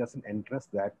that, he doesn't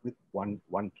entrust that with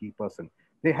one key person.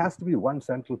 There has to be one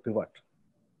central pivot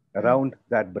around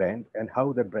that brand and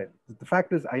how that brand. The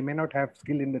fact is, I may not have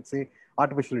skill in, let's say,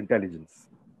 artificial intelligence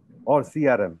or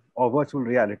CRM or virtual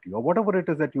reality or whatever it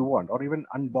is that you want, or even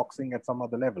unboxing at some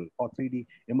other level or 3D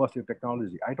immersive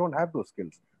technology. I don't have those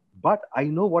skills, but I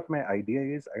know what my idea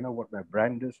is. I know what my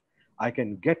brand is. I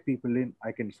can get people in.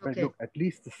 I can spread, look, at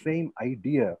least the same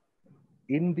idea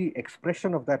in the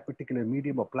expression of that particular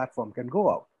medium or platform can go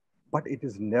out, but it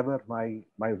is never my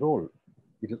role.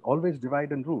 It is always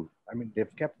divide and rule. I mean,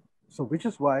 they've kept, so which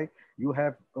is why you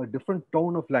have a different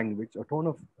tone of language, a tone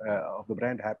of the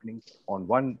brand happening on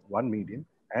one medium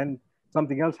and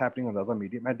something else happening on the other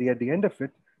medium. At the end of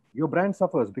it, your brand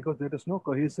suffers because there is no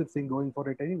cohesive thing going for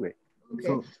it anyway.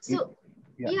 Okay. So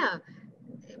yeah.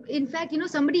 In fact,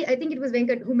 somebody, I think it was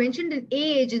Venkat, who mentioned an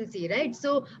A agency, right?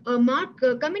 So Mark,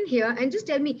 come in here and just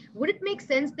tell me, would it make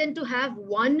sense then to have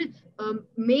one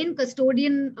main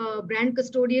custodian, brand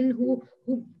custodian who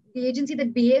the agency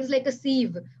that behaves like a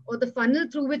sieve or the funnel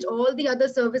through which all the other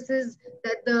services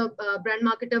that the brand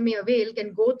marketer may avail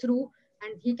can go through,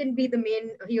 and he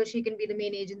or she can be the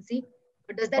main agency?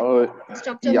 Or does that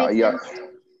structure make sense?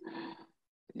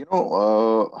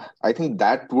 I think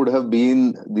that would have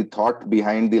been the thought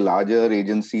behind the larger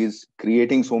agencies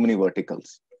creating so many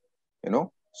verticals,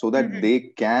 so that they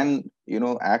can,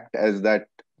 act as that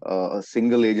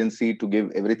single agency to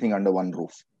give everything under one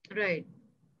roof. Right.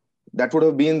 That would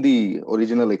have been the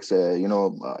original,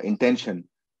 intention.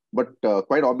 but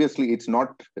quite obviously it's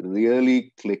not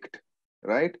really clicked,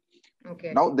 right?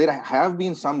 Okay. Now, there have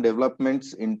been some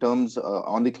developments in terms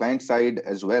on the client side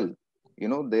as well. You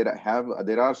know,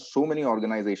 there are so many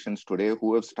organizations today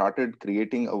who have started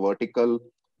creating a vertical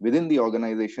within the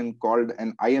organization called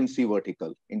an IMC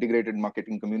vertical, Integrated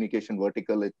Marketing Communication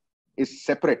Vertical. It is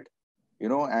separate, you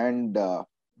know, and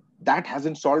that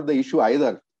hasn't solved the issue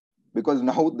either, because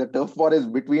now the turf war is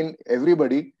between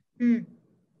everybody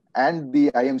and the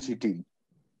IMC team.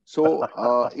 So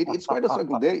it's quite a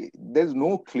struggle. There's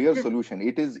no clear solution.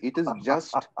 It is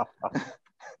just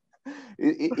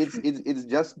it's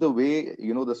just the way,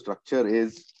 you know, the structure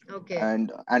is. Okay.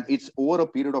 And it's over a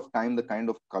period of time, the kind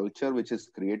of culture which is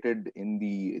created in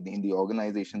the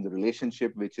organization, the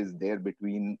relationship which is there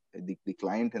between the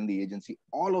client and the agency,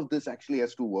 all of this actually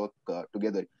has to work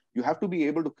together. You have to be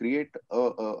able to create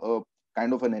a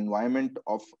kind of an environment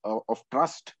of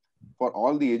trust for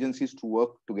all the agencies to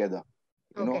work together.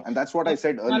 You know, and that's what I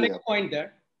said earlier. I'll make a point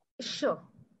there. Sure.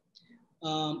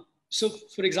 So,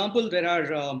 for example, there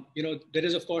are, there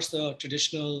is, of course, the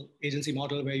traditional agency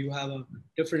model where you have a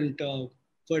different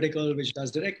vertical which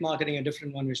does direct marketing, a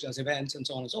different one which does events, and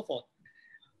so on and so forth.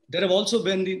 There are also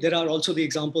the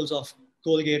examples of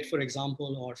Colgate, for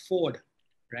example, or Ford,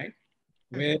 right?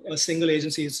 Where a single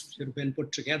agency has been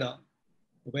put together,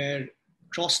 where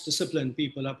cross-discipline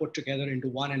people are put together into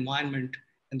one environment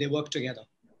and they work together,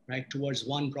 right, towards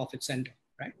one profit center,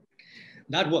 right?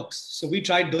 That works. So we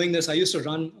tried doing this. I used to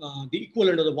run the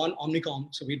equivalent of the one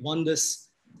Omnicom. So we'd won this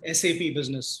SAP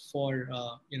business for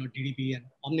DDB and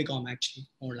Omnicom, actually,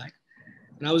 more like.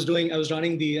 And I was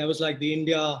like the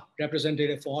India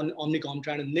representative for Omnicom,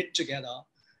 trying to knit together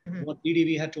what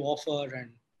DDB had to offer and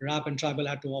RAP and Tribal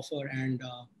had to offer, and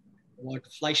what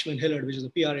Fleischmann Hillard, which is the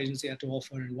PR agency, had to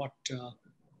offer, and what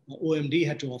OMD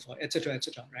had to offer, et cetera,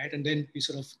 right? And then we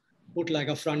sort of put like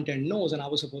a front end nose, and I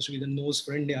was supposed to be the nose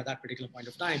for India at that particular point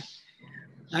of time.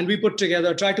 And we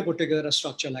tried to put together a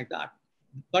structure like that.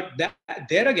 But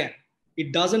there again,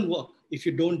 it doesn't work if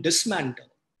you don't dismantle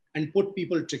and put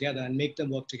people together and make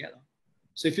them work together.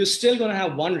 So if you're still going to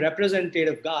have one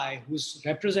representative guy who's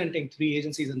representing three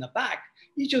agencies in the back,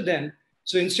 each of them,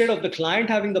 so instead of the client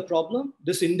having the problem,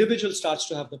 this individual starts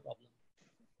to have the problem.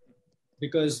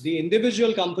 Because the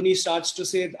individual company starts to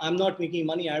say, I'm not making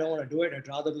money, I don't want to do it, I'd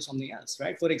rather do something else,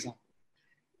 right? For example.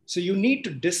 So you need to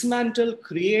dismantle,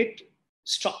 create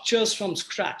structures from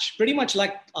scratch, pretty much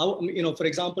like, for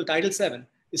example, Title VII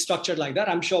is structured like that.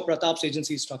 I'm sure Pratap's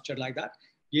agency is structured like that.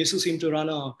 Yesu seemed to run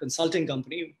a consulting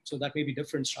company, so that may be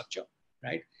different structure,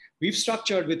 right? We've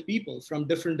structured with people from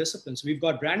different disciplines. We've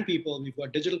got brand people, we've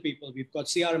got digital people, we've got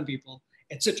CRM people,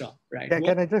 etc. Right? Yeah,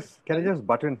 can I just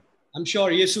butt in? I'm sure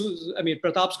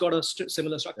Pratap's got a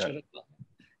similar structure as well.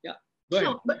 Yeah.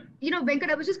 Sure, but Venkat,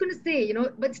 I was just going to say,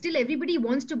 but still everybody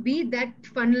wants to be that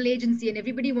funnel agency, and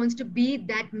everybody wants to be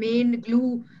that main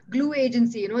glue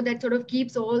agency, that sort of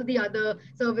keeps all the other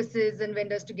services and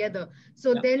vendors together.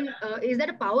 So then, is that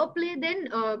a power play then,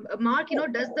 Mark?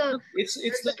 Does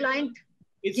the client?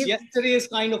 It's yesterday's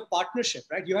kind of partnership,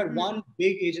 right? You had one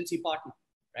big agency partner,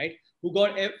 right, who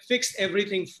fixed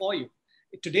everything for you.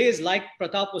 Today is like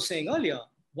Pratap was saying earlier,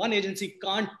 one agency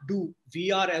can't do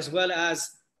VR as well as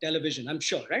television, I'm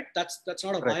sure, right? That's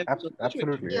not a viable situation.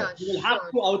 Absolutely. Yeah, you will have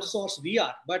to outsource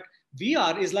VR, but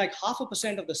VR is like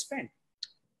 0.5% of the spend.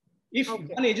 If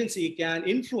one agency can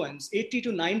influence 80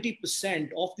 to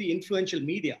 90% of the influential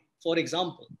media, for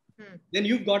example, then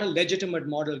you've got a legitimate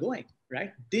model going,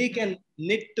 right? They can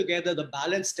knit together the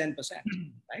balance 10%,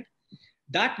 right?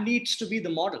 That needs to be the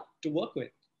model to work with.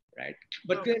 Right?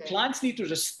 But clients need to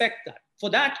respect that. For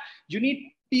that, you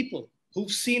need people who've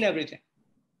seen everything.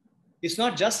 It's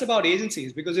not just about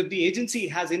agencies, because if the agency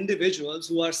has individuals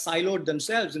who are siloed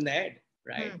themselves in the head,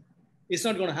 right, it's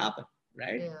not going to happen,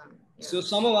 right? Yeah. So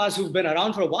some of us who've been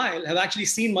around for a while have actually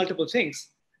seen multiple things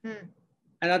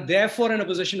and are therefore in a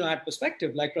position to add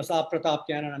perspective, like Pratap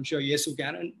can, and I'm sure Yesu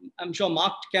can, and I'm sure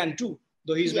Mark can too,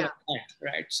 though he's been a client,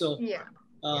 right? So,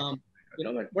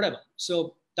 whatever.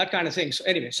 So that kind of thing. So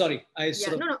anyway, sorry.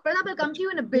 Pratap, I'll come to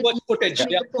you in a bit. Footage. Make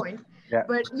the point. Yeah.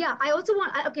 But I also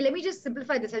want, let me just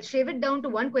simplify this. I'll shave it down to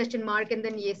one question, Mark, and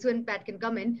then Yesu and Pat can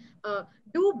come in.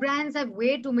 Do brands have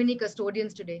way too many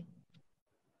custodians today?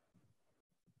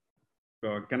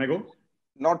 Can I go?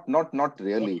 Not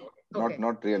really. Okay.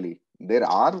 Not really. There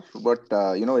are, but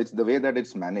it's the way that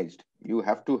it's managed. You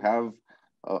have to have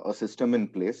a system in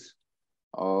place.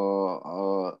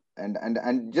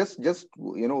 And just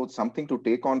something to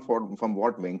take on from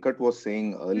what Venkat was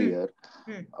saying earlier.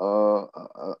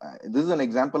 This is an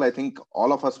example I think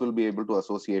all of us will be able to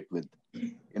associate with.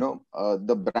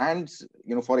 The brands,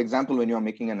 for example, when you're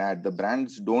making an ad, the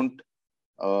brands don't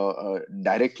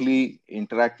directly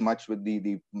interact much with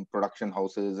the production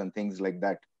houses and things like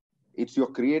that. It's your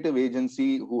creative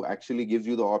agency who actually gives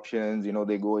you the options.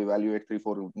 They go evaluate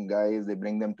 3-4 guys, they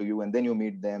bring them to you, and then you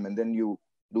meet them, and then you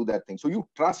do that thing. So you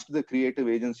trust the creative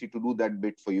agency to do that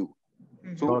bit for you.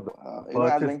 So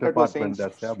as Venkat was saying,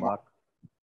 that's Mark.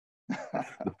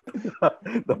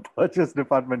 The purchase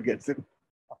department gets it.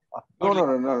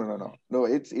 No.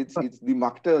 It's the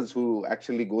marketers who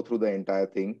actually go through the entire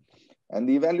thing, and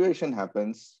the evaluation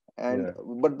happens.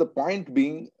 But the point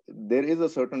being, there is a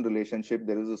certain relationship,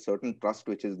 there is a certain trust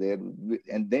which is there,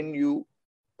 and then you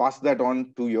pass that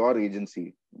on to your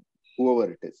agency,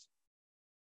 whoever it is.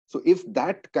 So if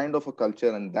that kind of a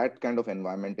culture and that kind of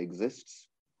environment exists,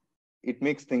 it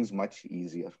makes things much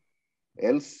easier.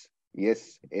 Else,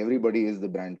 yes, everybody is the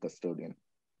brand custodian.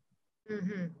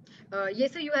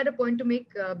 Yes, sir, you had a point to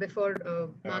make before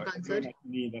Mark answered.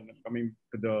 Coming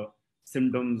to the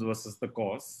symptoms versus the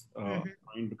cause,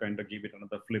 trying to kind of give it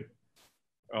another flip.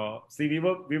 See, we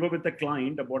were with a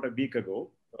client about a week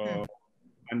ago,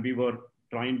 and we were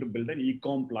trying to build an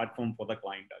e-com platform for the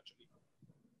client actually.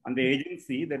 And the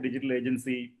agency, the digital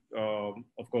agency,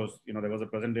 of course, there was a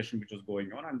presentation which was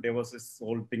going on, and there was this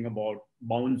whole thing about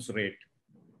bounce rate.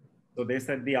 So they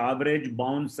said the average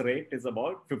bounce rate is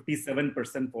about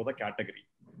 57% for the category.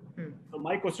 So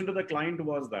my question to the client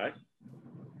was that,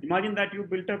 imagine that you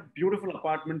built a beautiful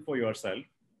apartment for yourself,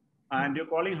 and you're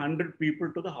calling 100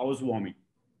 people to the housewarming,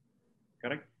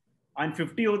 correct? And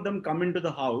 50 of them come into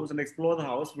the house and explore the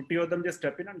house, 50 of them just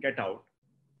step in and get out.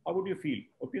 How would you feel?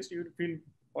 Obviously, you would feel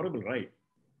horrible, right?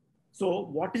 So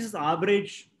what is the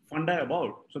average funda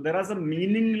about? So there are some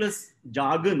meaningless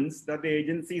jargons that the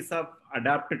agencies have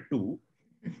adapted to,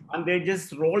 and they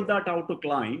just roll that out to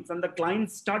clients, and the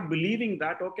clients start believing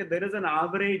that, okay, there is an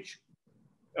average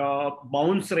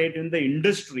bounce rate in the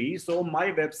industry, so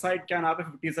my website can have a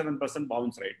 57%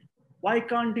 bounce rate. Why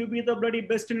can't you be the bloody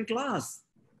best in class?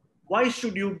 Why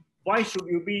should you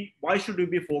be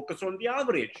focused on the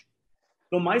average?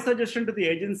 So my suggestion to the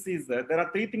agencies is that there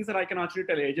are 3 things that I can actually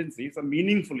tell agencies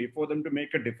meaningfully for them to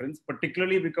make a difference,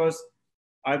 particularly because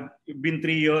I've been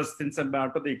 3 years since I'm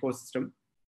out of the ecosystem.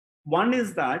 One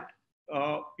is that,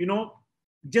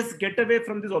 just get away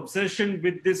from this obsession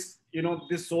with this,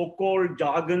 this so-called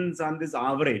jargons and this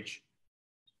average.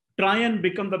 Try and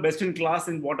become the best in class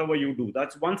in whatever you do.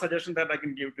 That's one suggestion that I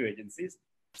can give to agencies.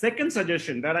 Second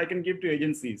suggestion that I can give to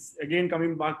agencies, again,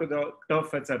 coming back to the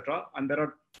turf, etc. And there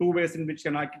are 2 ways in which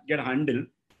can I get handled.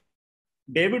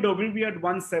 David Ogilvy had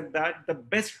once said that the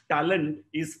best talent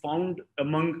is found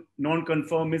among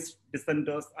non-conformists,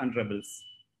 dissenters, and rebels.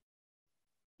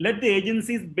 Let the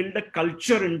agencies build a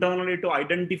culture internally to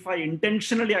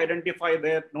intentionally identify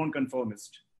their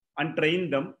non-conformists and train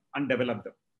them and develop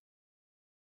them.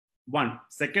 One.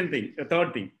 Second thing, the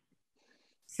third thing,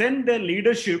 send their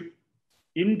leadership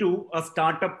into a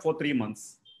startup for 3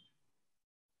 months.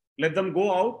 Let them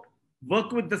go out,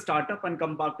 work with the startup, and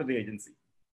come back to the agency.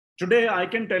 Today, I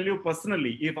can tell you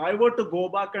personally, if I were to go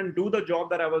back and do the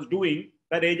job that I was doing,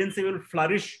 that agency will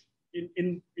flourish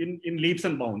in leaps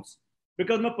and bounds,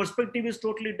 because my perspective is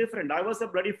totally different. I was a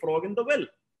bloody frog in the well.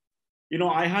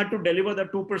 I had to deliver the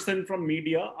 2% from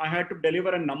media. I had to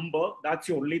deliver a number. That's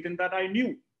the only thing that I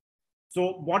knew.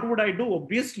 So what would I do?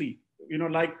 Obviously,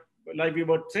 like we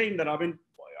were saying that,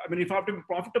 if I have to be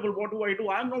profitable, what do I do?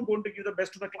 I'm not going to give the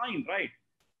best to the client, right?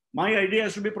 My idea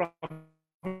is to be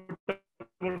profitable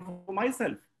for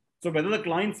myself. So whether the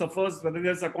client suffers, whether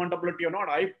there's accountability or not,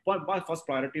 my first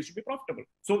priority is to be profitable.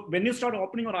 So when you start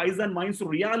opening your eyes and minds to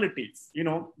realities,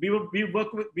 we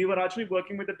were actually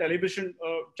working with a television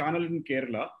channel in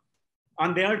Kerala,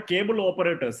 and they had cable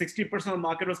operators. 60% of the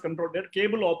market was controlled. They had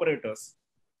cable operators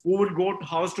who would go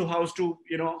house to house to,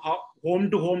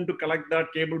 home to home to collect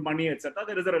that cable money, etc.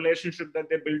 There is a relationship that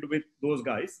they build with those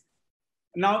guys.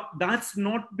 Now, that's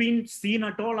not been seen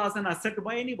at all as an asset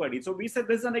by anybody. So we said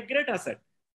this is a great asset.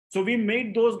 So we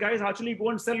made those guys actually go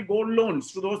and sell gold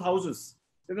loans to those houses.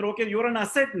 They said, okay, you're an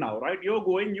asset now, right? You're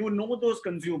going, those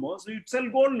consumers, so you sell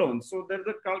gold loans. So there's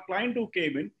a client who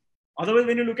came in. Otherwise,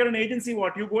 when you look at an agency,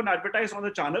 you go and advertise on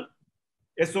the channel,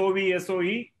 SOV,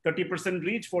 SOE, 30%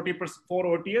 reach, 40% for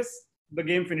OTS, the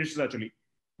game finishes actually.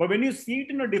 But when you see it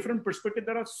in a different perspective,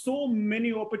 there are so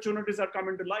many opportunities that come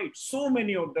into light, so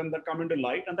many of them that come into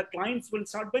light, and the clients will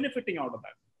start benefiting out of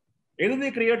that. Either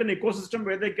they create an ecosystem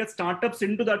where they get startups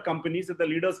into that companies if the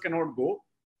leaders cannot go,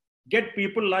 get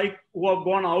people like who have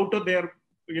gone out of their,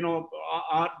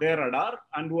 their radar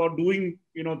and who are doing,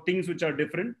 things which are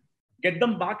different, get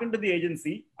them back into the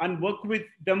agency and work with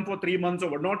them for 3 months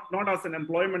or not as an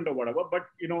employment or whatever, but,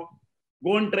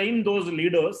 go and train those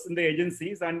leaders in the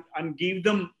agencies and give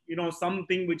them,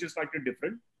 something which is slightly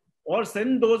different, or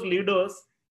send those leaders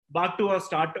back to a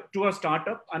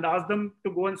startup and ask them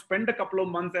to go and spend a couple of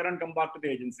months there and come back to the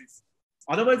agencies.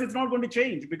 Otherwise, it's not going to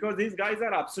change because these guys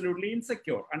are absolutely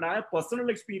insecure. And I have personal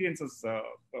experiences to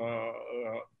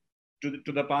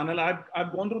the panel.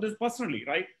 I've gone through this personally,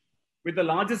 right? With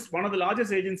one of the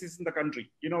largest agencies in the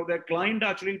country. Their client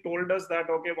actually told us that,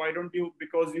 okay, why don't you,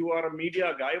 because you are a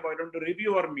media guy, why don't you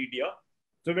review our media?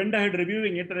 So when they had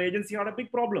reviewing it, the agency had a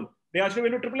big problem. They actually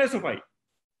went to SSSI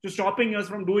to stopping us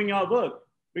from doing our work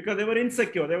because they were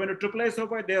insecure. They went to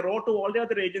SSSI. They wrote to all the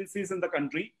other agencies in the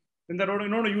country. Then they wrote,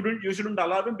 no, you shouldn't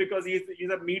allow him because he's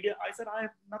a media. I said, I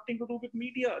have nothing to do with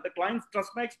media. The clients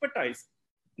trust my expertise.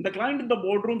 The client in the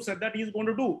boardroom said that he's going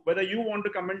to do. Whether you want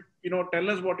to come and tell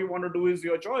us what you want to do is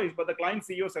your choice. But the client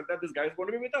CEO said that this guy is going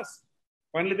to be with us.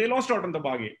 Finally, they lost out on the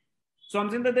bargain. So I'm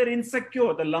saying that they're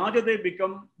insecure. The larger they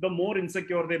become, the more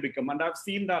insecure they become. And I've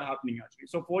seen that happening actually.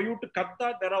 So for you to cut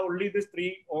that, there are only these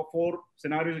 3 or 4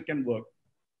 scenarios that can work.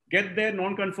 Get their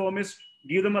non-conformists,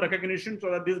 give them a recognition so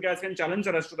that these guys can challenge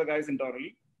the rest of the guys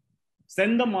internally.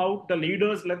 Send them out,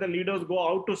 let the leaders go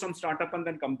out to some startup and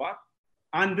then come back.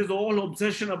 And this whole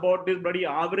obsession about this bloody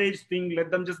average thing,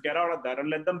 let them just get out of that and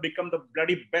let them become the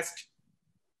bloody best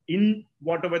in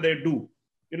whatever they do.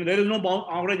 There is no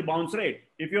average bounce rate.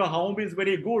 If your home is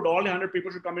very good, all 100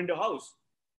 people should come into your house.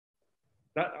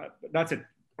 That's it.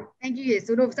 Thank you. Yes,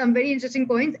 so some very interesting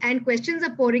points and questions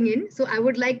are pouring in. So I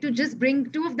would like to just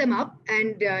bring 2 of them up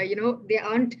and, they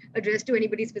aren't addressed to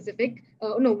anybody specific.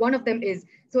 No, one of them is.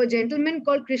 So a gentleman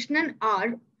called Krishnan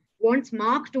R wants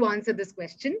Mark to answer this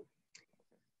question.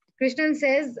 Krishnan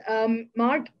says,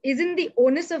 Mark, isn't the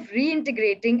onus of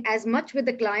reintegrating as much with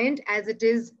the client as it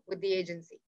is with the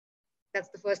agency? That's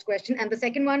the first question. And the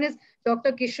second one is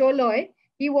Dr. Kishore Loy.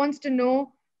 He wants to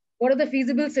know what are the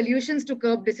feasible solutions to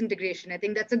curb disintegration? I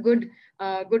think that's a good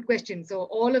question. So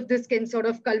all of this can sort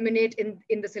of culminate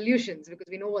in the solutions because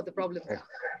we know what the problems are.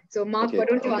 So Mark, why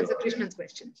don't you answer Krishnan's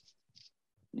question?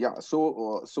 Yeah,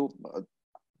 so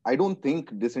I don't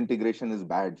think disintegration is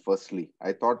bad. Firstly,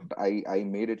 I thought I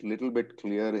made it a little bit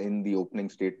clear in the opening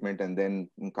statement and then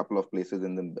in a couple of places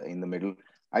in the middle.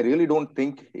 I really don't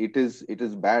think it is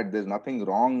bad. There's nothing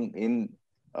wrong in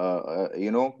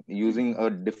using a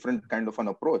different kind of an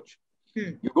approach.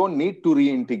 You don't need to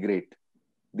reintegrate.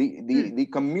 The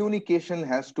communication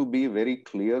has to be very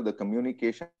clear. The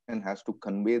communication has to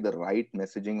convey the right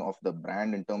messaging of the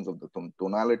brand in terms of the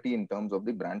tonality, in terms of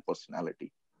the brand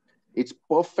personality. It's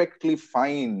perfectly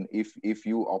fine if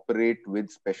you operate with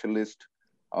specialists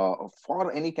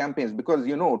for any campaigns, because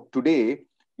today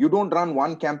you don't run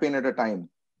one campaign at a time.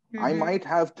 I might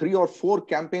have 3 or 4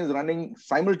 campaigns running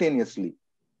simultaneously.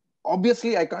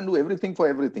 Obviously, I can't do everything for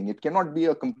everything. It cannot be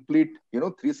a complete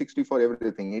 360 for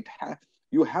everything.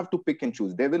 You have to pick and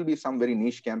choose. There will be some very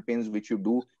niche campaigns which you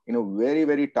do in a very,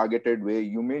 very targeted way.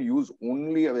 You may use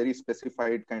only a very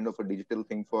specified kind of a digital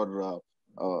thing for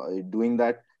doing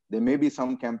that. There may be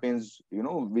some campaigns,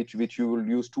 which you will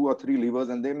use 2 or 3 levers,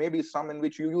 and there may be some in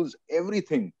which you use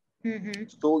everything.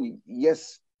 So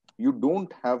yes, you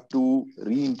don't have to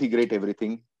reintegrate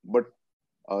everything, but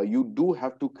you do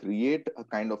have to create a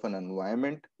kind of an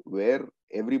environment where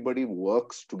everybody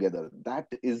works together. That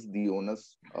is the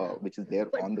onus which is there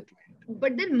on the client.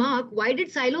 But then, Mark, why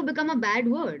did silo become a bad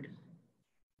word?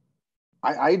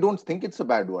 I don't think it's a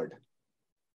bad word.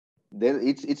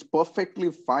 It's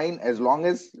perfectly fine as long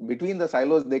as between the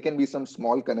silos there can be some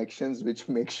small connections which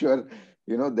make sure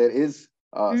there is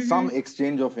some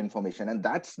exchange of information, and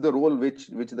that's the role which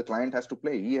the client has to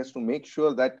play. He has to make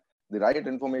sure that the right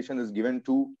information is given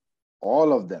to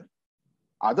all of them.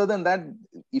 Other than that,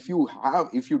 if you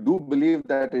do believe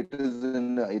that it is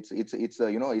it's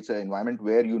an environment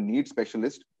where you need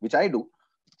specialists, which I do,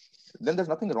 then there's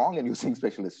nothing wrong in using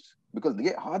specialists because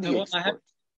they are the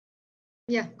experts.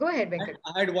 Yeah, go ahead, Venkat.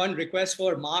 I had one request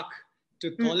for Mark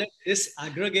to call it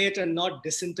disaggregate and not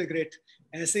disintegrate.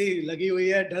 ऐसे ही लगी हुई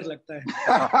है, डर लगता है.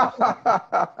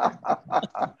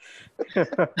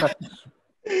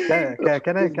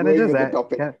 Can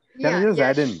I just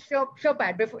add in? Sure,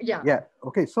 Pat. Yeah.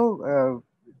 Okay. So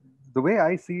the way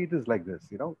I see it is like this.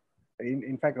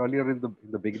 In fact, earlier in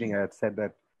the beginning, I had said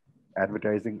that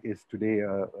advertising is today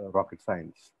a rocket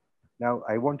science. Now,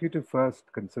 I want you to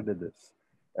first consider this.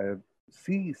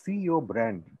 See your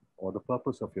brand or the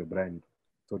purpose of your brand,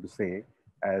 so to say,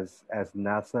 as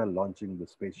NASA launching the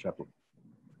space shuttle.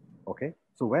 Okay,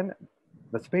 so when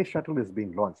the space shuttle is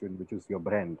being launched, which is your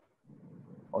brand,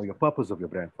 or your purpose of your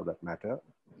brand for that matter,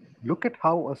 look at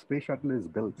how a space shuttle is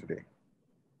built today.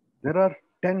 There are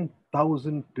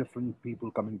 10,000 different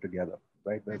people coming together,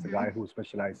 right? There's a guy who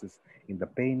specializes in the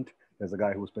paint. There's a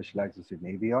guy who specializes in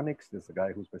avionics. There's a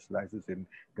guy who specializes in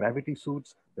gravity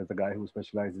suits. There's a guy who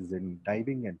specializes in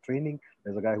diving and training.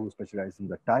 There's a guy who specializes in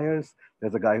the tires.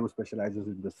 There's a guy who specializes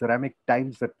in the ceramic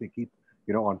tiles that they keep,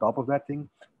 on top of that thing.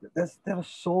 There are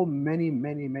so many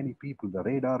people. The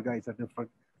radar guys are different.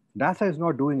 NASA is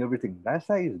not doing everything.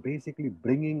 NASA is basically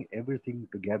bringing everything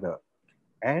together,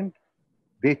 and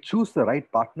they choose the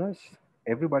right partners.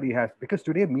 Everybody has, because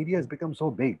today media has become so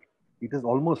big. It is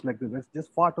almost like there's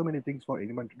just far too many things for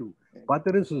anyone to do. But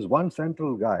there is this one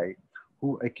central guy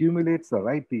who accumulates the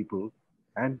right people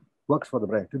and works for the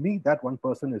brand. To me, that one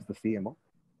person is the CMO,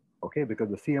 okay? Because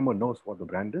the CMO knows what the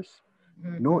brand is.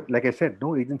 No, like I said,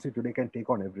 no agency today can take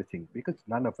on everything because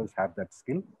none of us have that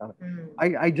skill.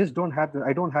 I just don't have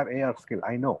I don't have AR skill.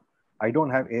 I know. I don't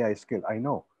have AI skill. I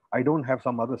know. I don't have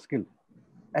some other skill.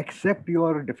 Accept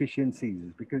your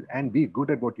deficiencies and be good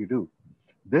at what you do.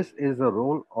 This is a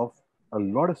role of a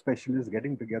lot of specialists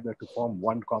getting together to form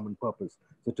one common purpose.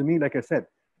 So to me, like I said,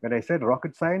 when I said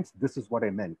rocket science, this is what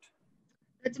I meant.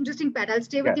 That's interesting, Pat. I'll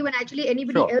stay with you, and actually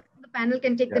anybody else on the panel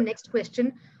can take the next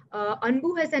question.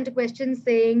 Anbu has sent a question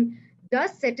saying,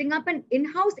 does setting up an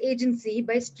in-house agency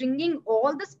by stringing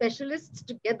all the specialists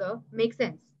together make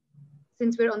sense?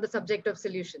 Since we're on the subject of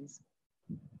solutions.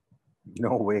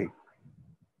 No way.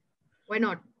 Why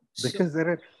not? Because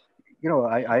there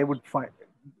are, I would find,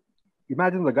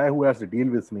 imagine the guy who has to deal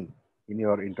with me in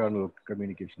your internal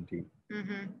communication team.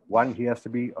 One, he has to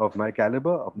be of my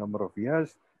caliber, of number of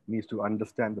years, needs to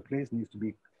understand the place, needs to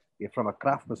be, from a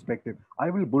craft perspective,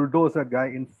 I will bulldoze that guy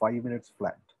in 5 minutes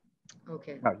flat.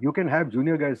 Okay. Now, you can have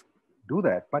junior guys do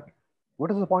that, but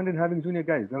what is the point in having junior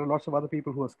guys? There are lots of other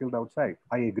people who are skilled outside.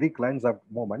 I agree, clients have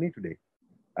more money today.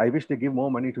 I wish they give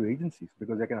more money to agencies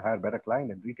because they can hire better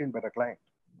client and retain better client,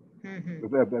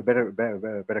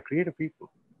 better creative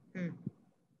people.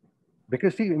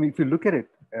 Because see, I mean, if you look at it,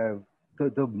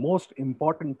 the most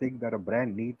important thing that a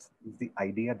brand needs is the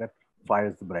idea that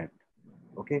fires the brand.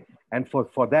 Okay, and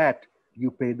for that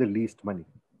you pay the least money.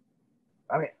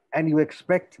 I mean, and you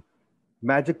expect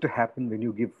magic to happen when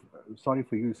you give. Sorry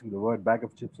for using the word bag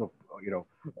of chips or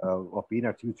or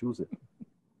peanuts. You choose it,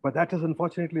 but that is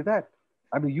unfortunately that.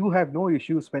 I mean, you have no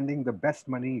issue spending the best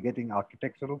money, getting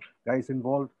architectural guys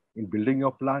involved in building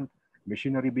your plant,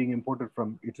 machinery being imported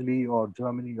from Italy or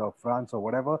Germany or France or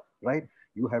whatever, right?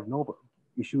 You have no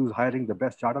issues hiring the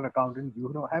best chartered accountant.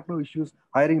 You have no issues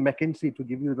hiring McKinsey to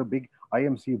give you the big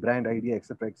IMC brand idea,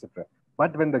 etc., etc.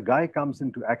 But when the guy comes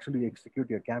in to actually execute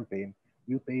your campaign,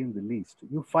 you pay him the least.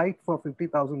 You fight for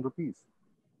 50,000 rupees.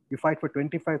 You fight for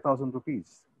 25,000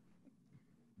 rupees.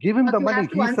 Give him the money.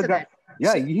 He's the guy.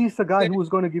 Yeah, he's the guy who's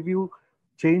going to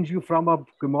change you from a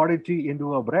commodity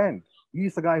into a brand.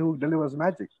 He's the guy who delivers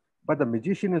magic. But the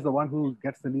magician is the one who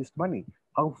gets the least money.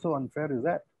 How so unfair is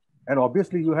that? And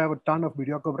obviously, you have a ton of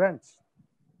mediocre brands.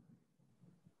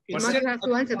 You must have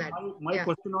to answer that. My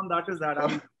question on that is that,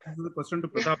 this is a question to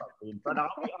Pratap. But are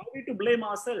we to blame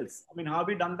ourselves? I mean, have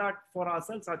we done that for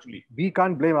ourselves actually? We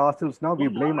can't blame ourselves now. We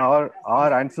blame our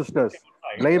ancestors.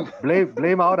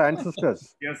 Blame our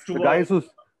ancestors. Yes,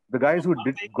 the guys who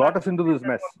got us into this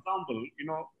mess. For example,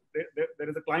 there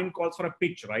is a client calls for a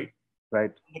pitch, right?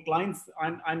 Right. The clients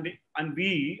and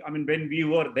we, I mean, when we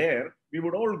were there, we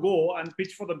would all go and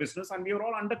pitch for the business, and we were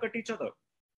all undercut each other.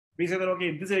 We said that,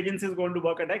 okay, this agency is going to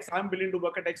work at X, I'm willing to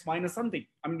work at X minus something.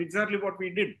 I mean, exactly what we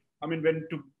did. I mean, when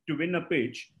to win a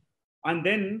pitch, and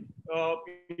then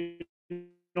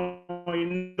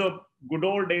in the good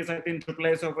old days, I think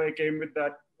AAA came with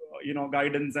that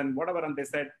guidance and whatever, and they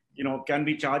said, can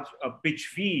we charge a pitch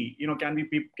fee?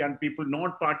 Can people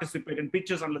not participate in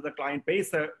pitches unless the client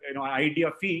pays a idea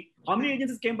fee? How many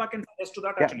agencies came back and said yes to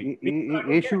that actually?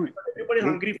 Everybody's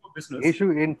hungry for business.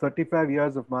 Issue in 35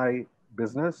 years of my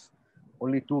business,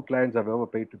 only 2 clients have ever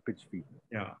paid to pitch fee.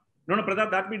 Yeah. No,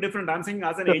 Pratap, that'd be different. I'm saying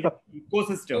as an agent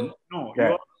ecosystem. No,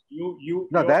 yeah.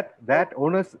 That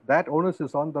onus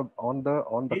is on the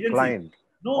agency. Client.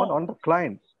 No, on the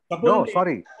client. No,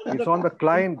 sorry. It's on the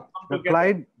client.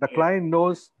 The client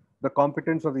knows the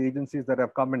competence of the agencies that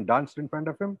have come and danced in front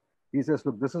of him. He says,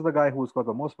 look, this is the guy who's got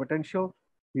the most potential.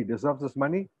 He deserves this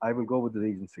money. I will go with the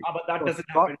agency. But that doesn't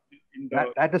happen.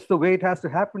 That is the way it has to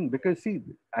happen, because see,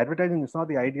 advertising is not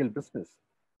the ideal business,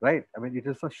 right? I mean, it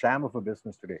is a sham of a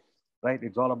business today, right?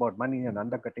 It's all about money and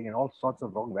undercutting and all sorts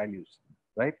of wrong values,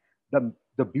 right?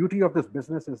 The beauty of this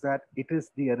business is that it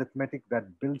is the arithmetic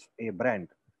that builds a brand.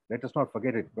 Let us not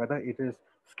forget it. Whether it is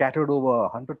scattered over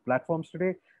 100 platforms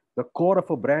today, the core of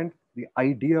a brand, the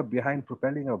idea behind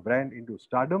propelling a brand into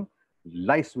stardom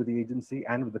lies with the agency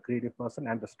and with the creative person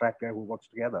and the strat guy who works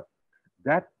together.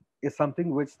 That is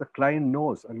something which the client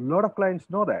knows. A lot of clients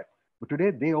know that. But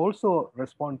today, they also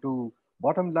respond to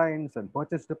bottom lines and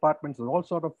purchase departments and all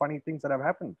sort of funny things that have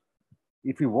happened.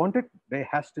 If you want it, there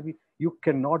has to be, you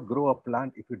cannot grow a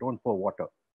plant if you don't pour water.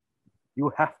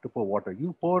 You have to pour water.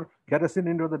 You pour kerosene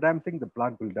into the damn thing, the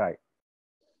plant will die.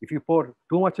 If you pour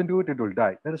too much into it, it will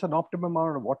die. There is an optimum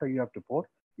amount of water you have to pour.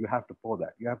 You have to pour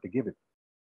that. You have to give it.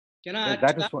 Can I add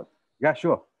that is what? Yeah,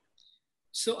 sure.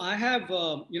 So I have,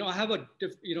 to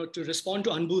respond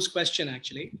to Anbu's question,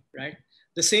 actually, right?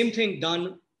 The same thing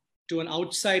done to an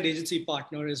outside agency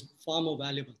partner is far more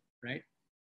valuable, right?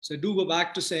 So do go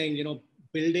back to saying,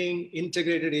 building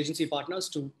integrated agency partners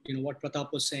to, what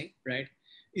Pratap was saying, right,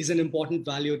 is an important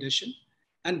value addition.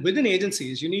 And within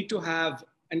agencies, you need to have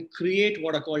and create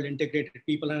what are called integrated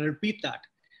people. And I repeat that,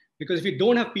 because if you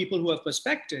don't have people who have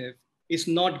perspective, it's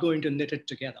not going to knit it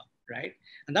together, right?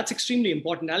 And that's extremely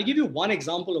important. I'll give you one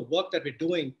example of work that we're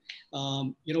doing.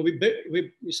 We're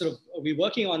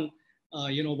working on,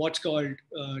 what's called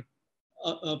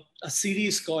a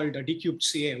series called D-Cubed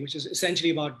CA, which is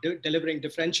essentially about delivering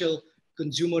differential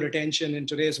consumer attention in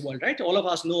today's world, right? All of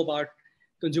us know about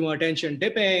consumer attention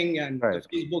dipping and right.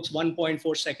 Facebook's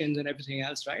 1.4 seconds and everything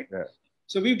else, right? Yeah.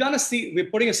 So we're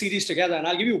putting a series together, and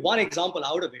I'll give you one example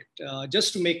out of it,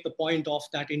 just to make the point of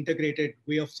that integrated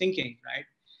way of thinking, right?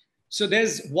 So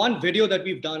there's one video that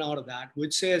we've done out of that,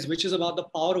 which is about the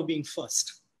power of being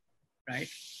first, right?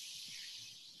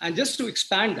 And just to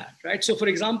expand that, right? So for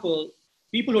example,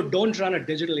 people who don't run a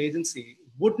digital agency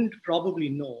wouldn't probably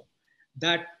know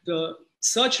that the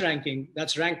search ranking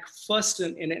that's ranked first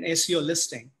in an SEO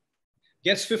listing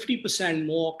gets 50%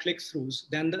 more click-throughs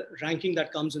than the ranking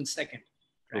that comes in second,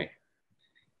 right?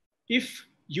 If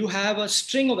you have a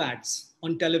string of ads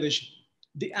on television,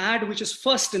 the ad which is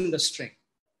first in the string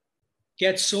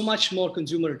gets so much more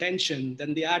consumer attention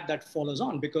than the ad that follows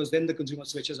on, because then the consumer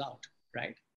switches out,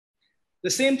 right? The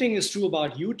same thing is true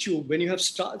about YouTube. When you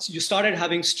started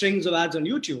having strings of ads on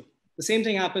YouTube, the same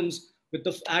thing happens with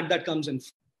the ad that comes in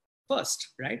first,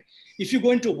 right? If you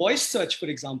go into voice search, for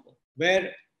example,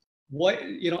 where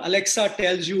Alexa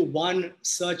tells you one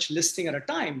search listing at a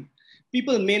time,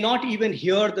 people may not even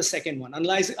hear the second one,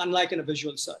 unlike in a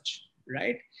visual search,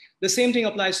 right? The same thing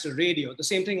applies to radio. The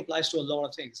same thing applies to a lot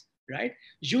of things, right?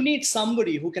 You need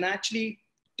somebody who can actually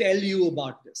tell you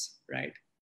about this, right?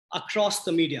 Across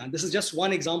the media. And this is just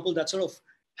one example that sort of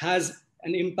has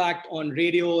an impact on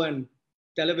radio and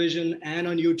television and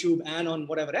on YouTube and on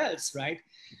whatever else, right?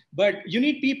 But you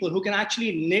need people who can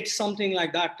actually knit something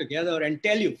like that together and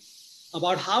tell you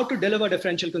about how to deliver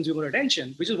differential consumer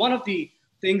attention, which is one of the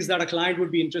things that a client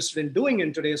would be interested in doing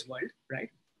in today's world, right?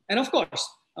 And of course,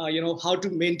 how to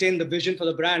maintain the vision for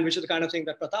the brand, which is the kind of thing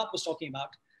that Pratap was talking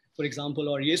about, for example,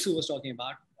 or Yesu was talking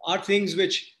about, are things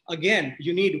which, again,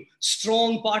 you need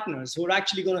strong partners who are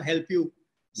actually going to help you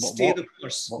stay the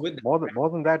course with them. More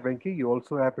than that, Venki, you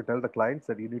also have to tell the clients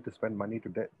that you need to spend money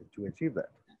to achieve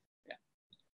that.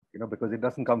 Yeah. Because it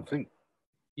doesn't come free,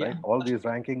 right? All these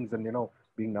rankings and,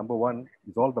 being number one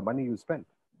is all the money you spend.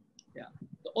 Yeah.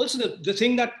 Also, the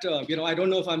thing that, I don't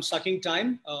know if I'm sucking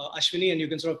time, Ashwini, and you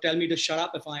can sort of tell me to shut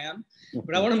up if I am,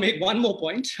 but I want to make one more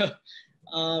point.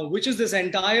 Which is this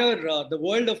entire, the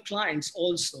world of clients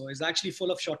also is actually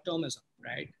full of short-termism,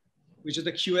 right? Which is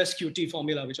the QSQT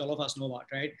formula, which all of us know about,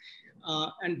 right?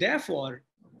 And therefore,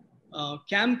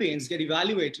 campaigns get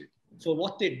evaluated for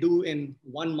what they do in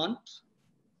 1 month,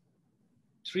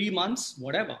 3 months,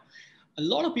 whatever. A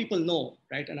lot of people know,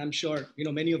 right? And I'm sure,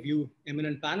 many of you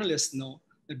eminent panelists know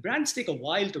that brands take a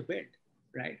while to build,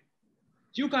 right?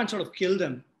 You can't sort of kill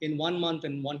them in 1 month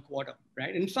and 1 quarter,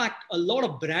 right? In fact, a lot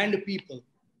of brand people,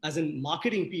 as in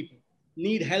marketing people,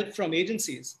 need help from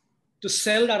agencies to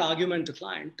sell that argument to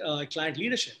client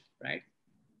leadership, right?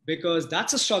 Because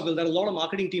that's a struggle that a lot of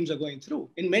marketing teams are going through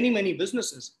in many, many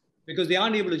businesses, because they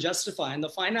aren't able to justify. And the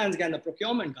finance guy and the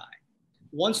procurement guy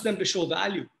wants them to show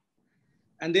value,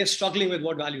 and they're struggling with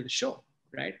what value to show,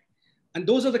 right? And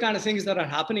those are the kind of things that are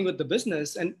happening with the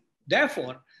business. And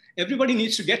therefore, everybody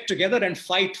needs to get together and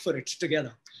fight for it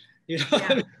together.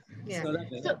 Yeah.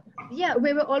 So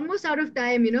we were almost out of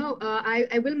time.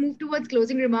 I will move towards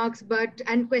closing remarks,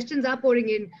 and questions are pouring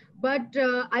in. But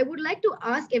I would like to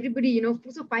ask everybody,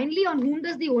 so finally, on whom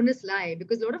does the onus lie?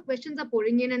 Because a lot of questions are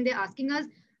pouring in, and they're asking us,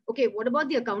 okay, what about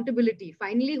the accountability?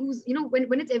 Finally, who's,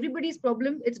 when it's everybody's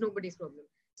problem, it's nobody's problem.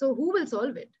 So who will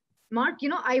solve it? Mark,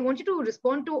 I want you to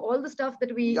respond to all the stuff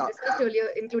that we discussed earlier,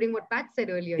 including what Pat said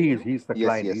earlier. He's the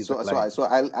client. Yes. He's So, the client. so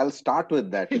I'll start with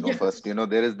that. Yes. First,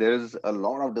 there is a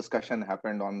lot of discussion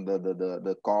happened on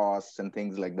the costs and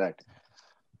things like that.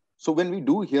 So when we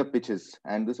do hear pitches,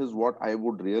 and this is what I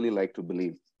would really like to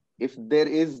believe, if there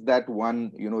is that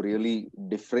one, really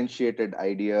differentiated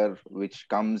idea which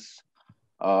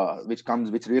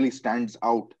really stands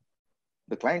out,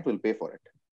 the client will pay for it.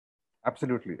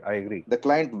 Absolutely, I agree. The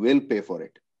client will pay for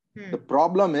it. The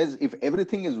problem is if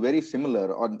everything is very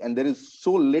similar and there is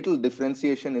so little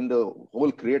differentiation in the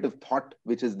whole creative thought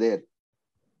which is there,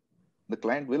 the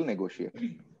client will negotiate.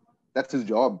 That's his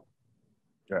job.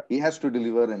 Yeah. He has to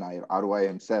deliver an ROI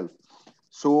himself.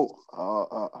 So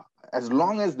as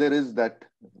long as there is that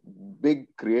big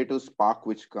creative spark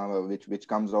which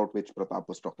comes out, which Pratap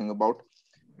was talking about,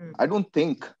 I don't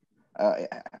think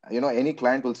any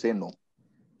client will say no.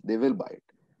 They will buy it.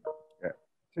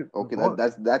 Yeah. Okay,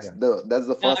 that's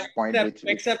the first point.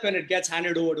 Except when it gets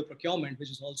handed over to procurement,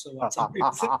 which is also what some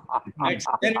people say. Right?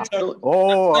 Then it's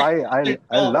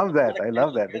I love that. I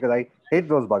love that because I hate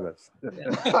those buggers.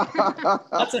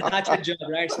 That's a hatchet job,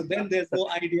 right? So then there's no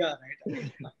idea,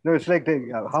 right? No, it's like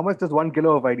how much does 1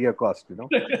 kilo of idea cost?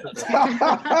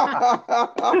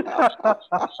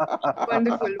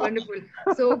 Wonderful.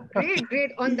 So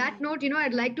great. On that note,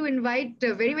 I'd like to invite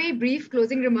very, very brief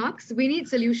closing remarks. We need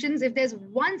solutions. If there's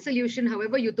one solution,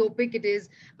 however utopic it is,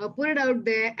 put it out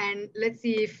there and let's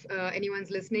see if anyone's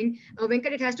listening.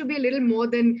 Venkat, it has to be a little more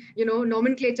than,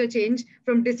 nomenclature change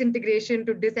from disintegration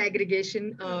to disaggregation.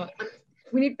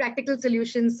 We need practical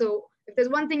solutions. So if there's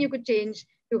one thing you could change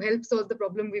to help solve the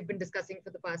problem we've been discussing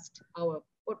for the past hour,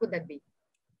 what would that be?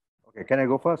 Okay, can I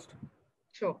go first?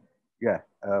 Sure. Yeah,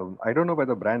 I don't know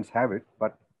whether brands have it,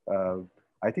 but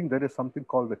I think there is something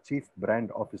called the chief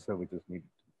brand officer, which is needed.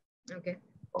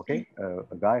 Okay,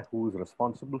 a guy who is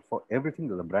responsible for everything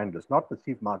that the brand does, not the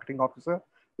chief marketing officer,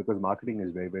 because marketing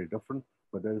is very, very different,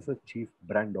 but there is a chief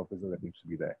brand officer that needs to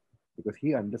be there because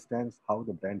he understands how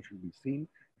the brand should be seen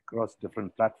across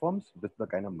different platforms with the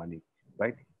kind of money,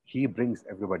 right? He brings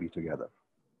everybody together.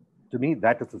 To me,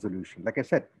 that is the solution. Like I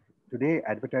said, today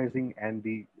advertising and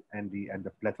the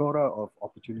plethora of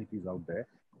opportunities out there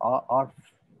are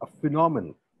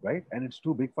phenomenal, right? And it's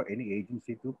too big for any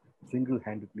agency to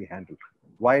single-handedly handle.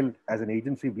 While as an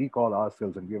agency, we call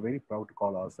ourselves, and we are very proud to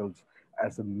call ourselves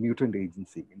as a mutant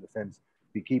agency, in the sense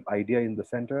we keep idea in the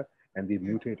center and we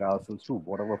mutate ourselves to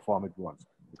whatever form it wants.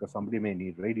 Because somebody may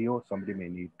need radio, somebody may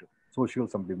need social,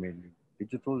 somebody may need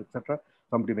digital, etc.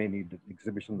 Somebody may need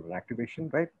exhibition or activation,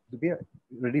 right? We are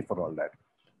ready for all that.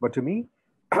 But to me,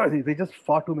 there's just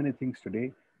far too many things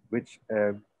today, which,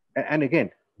 and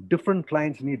again, different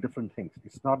clients need different things.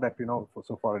 It's not that,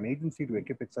 so for an agency to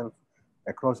equip itself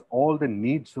across all the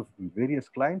needs of various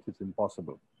clients, it's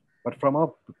impossible. But from a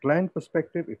client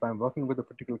perspective, if I'm working with a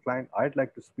particular client, I'd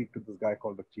like to speak to this guy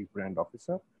called the chief brand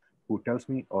officer, who tells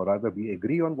me, or rather we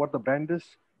agree on what the brand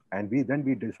is, and we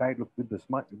decide, look, with this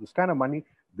kind of money,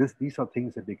 these are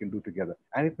things that we can do together.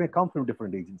 And it may come from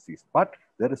different agencies, but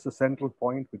there is a central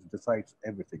point which decides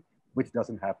everything, which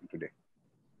doesn't happen today.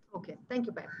 Okay, thank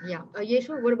you, Pat. Yeah,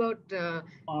 Yeshu, what about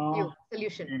you?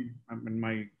 Solution. In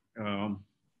my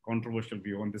controversial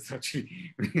view on this,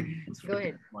 actually. Go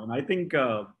ahead. I think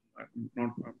not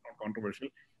controversial,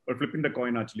 but flipping the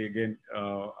coin actually again,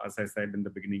 as I said in the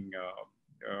beginning.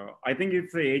 I think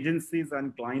if the agencies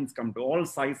and clients come to all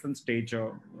size and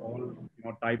stature, all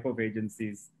type of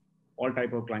agencies, all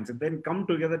type of clients, and then come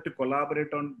together to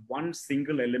collaborate on one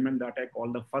single element that I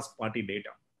call the first party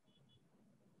data.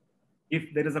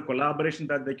 If there is a collaboration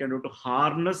that they can do to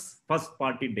harness first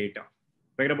party data,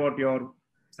 forget about your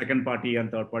second party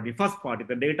and third party, first party,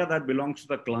 the data that belongs to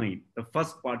the client, the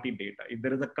first party data. If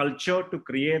there is a culture to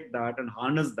create that and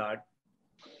harness that,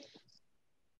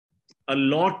 a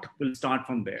lot will start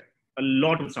from there.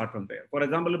 For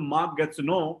example, if Mark gets to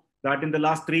know that in the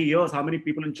last 3 years, how many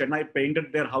people in Chennai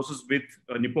painted their houses with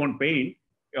Nippon paint,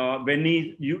 when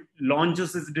he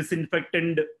launches his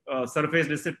disinfectant, surface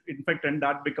disinfectant,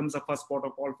 that becomes a first port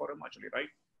of call for him actually, right?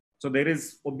 So there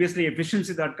is obviously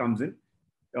efficiency that comes in.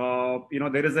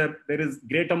 There is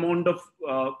great amount of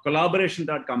collaboration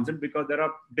that comes in because there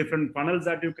are different funnels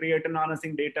that you create in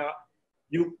harnessing data.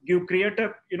 You create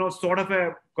a sort of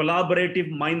a collaborative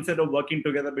mindset of working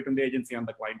together between the agency and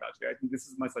the client actually. I think this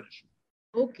is my suggestion.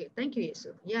 Okay, thank you,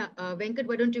 Yesu. Yeah, Venkat,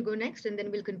 why don't you go next and then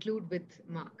we'll conclude with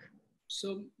Mark.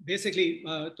 So basically,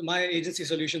 my agency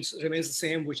solutions remains the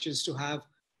same, which is to have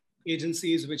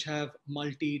agencies which have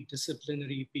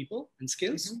multidisciplinary people and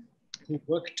skills who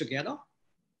work together.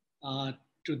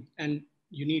 And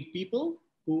you need people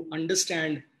who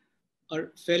understand a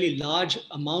fairly large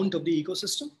amount of the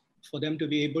ecosystem for them to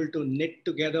be able to knit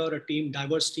together a team,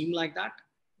 diverse team like that,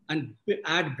 and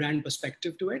add brand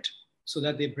perspective to it so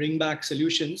that they bring back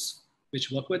solutions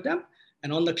which work with them.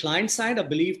 And on the client side, I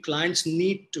believe clients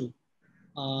need to,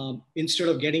 instead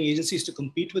of getting agencies to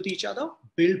compete with each other,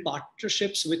 build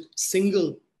partnerships with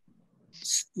single,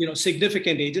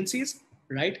 significant agencies,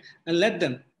 right? And let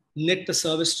them knit the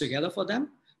service together for them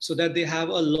so that they have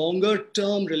a longer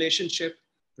term relationship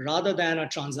rather than a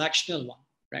transactional one,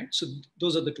 right? So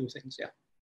those are the two things, yeah.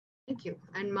 Thank you.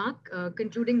 And Mark,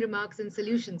 concluding remarks and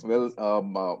solutions. Well,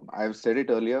 I've said it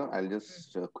earlier. I'll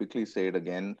just quickly say it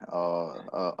again.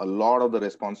 A lot of the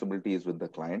responsibility is with the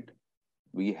client.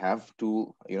 We have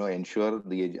to, ensure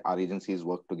our agencies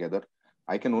work together.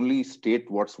 I can only state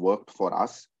what's worked for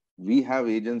us. We have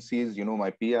agencies,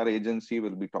 my PR agency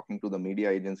will be talking to the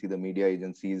media agency. The media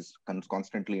agency is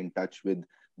constantly in touch with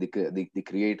the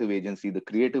creative agency, the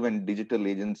creative and digital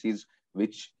agencies,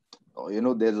 which,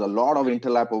 there's a lot of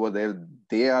interlap over there.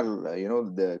 They are,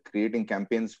 they're creating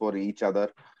campaigns for each other.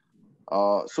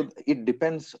 So it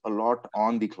depends a lot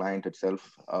on the client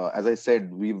itself. As I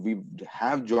said, we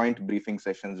have joint briefing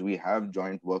sessions, we have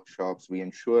joint workshops, we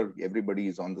ensure everybody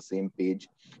is on the same page.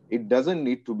 It doesn't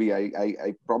need to be,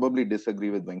 I probably disagree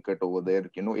with Venkat over there.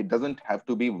 It doesn't have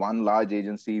to be one large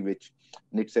agency which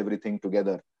knits everything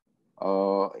together.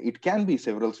 It can be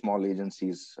several small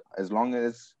agencies, as long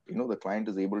as, the client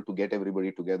is able to get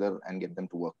everybody together and get them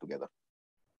to work together.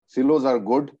 Silos are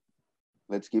good.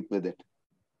 Let's keep with it.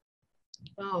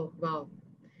 Wow.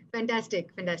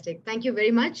 Fantastic. Thank you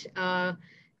very much. Yeah,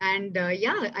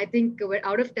 I think we're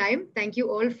out of time. Thank you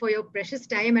all for your precious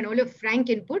time and all your frank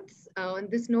inputs. On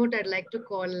this note, I'd like to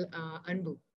call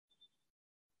Anbu.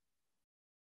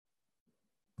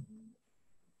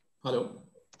 Hello.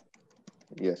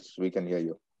 Yes, we can hear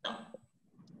you.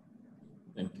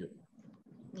 Thank you.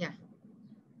 Yeah.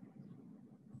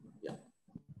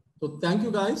 So thank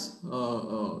you guys.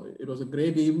 It was a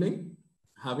great evening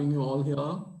having you all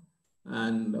here.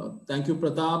 And thank you,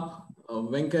 Pratap,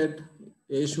 Venkat,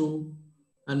 Eshu,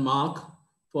 and Mark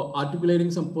for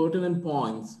articulating some pertinent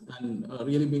points and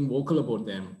really being vocal about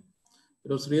them.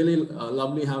 It was really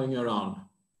lovely having you around.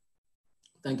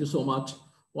 Thank you so much.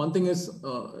 One thing is,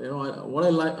 what I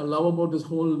love about this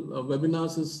whole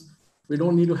webinars is we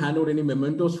don't need to hand out any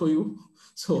mementos for you.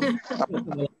 So,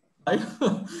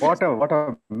 what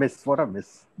a miss! What a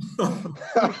miss!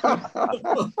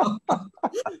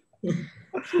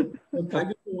 Thank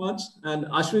you so much. And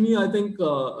Ashwini, I think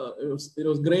it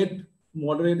was great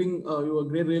moderating. You were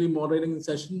great, really moderating the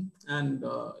session, and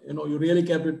you really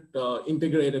kept it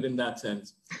integrated in that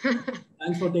sense.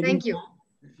 Thanks for taking. Thank you. Time.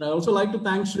 And I also like to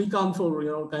thank Srikanth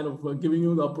for kind of giving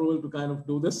you the approval to kind of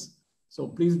do this. So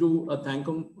please do thank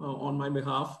him on my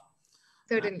behalf.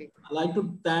 Certainly. I'd like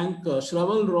to thank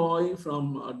Shraval Roy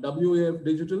from WAF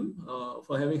Digital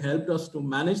for having helped us to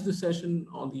manage the session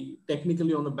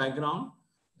technically on the background.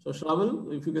 So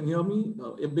Shraval, if you can hear me,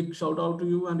 a big shout out to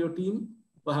you and your team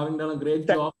for having done a great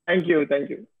job. Thank you.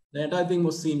 The entire thing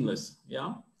was seamless.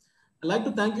 Yeah. I'd like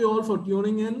to thank you all for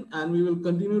tuning in, and we will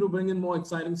continue to bring in more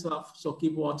exciting stuff. So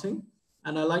keep watching.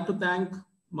 And I'd like to thank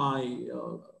my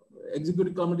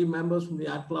executive committee members from the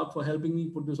Ad Club for helping me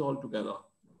put this all together.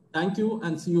 Thank you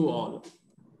and see you all.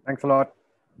 Thanks a lot.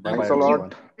 Thanks a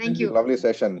lot. Thank you. Lovely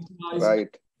session.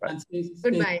 Right. And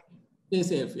Goodbye. Stay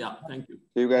safe. Yeah. Thank you.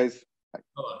 See you guys.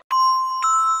 Bye-bye.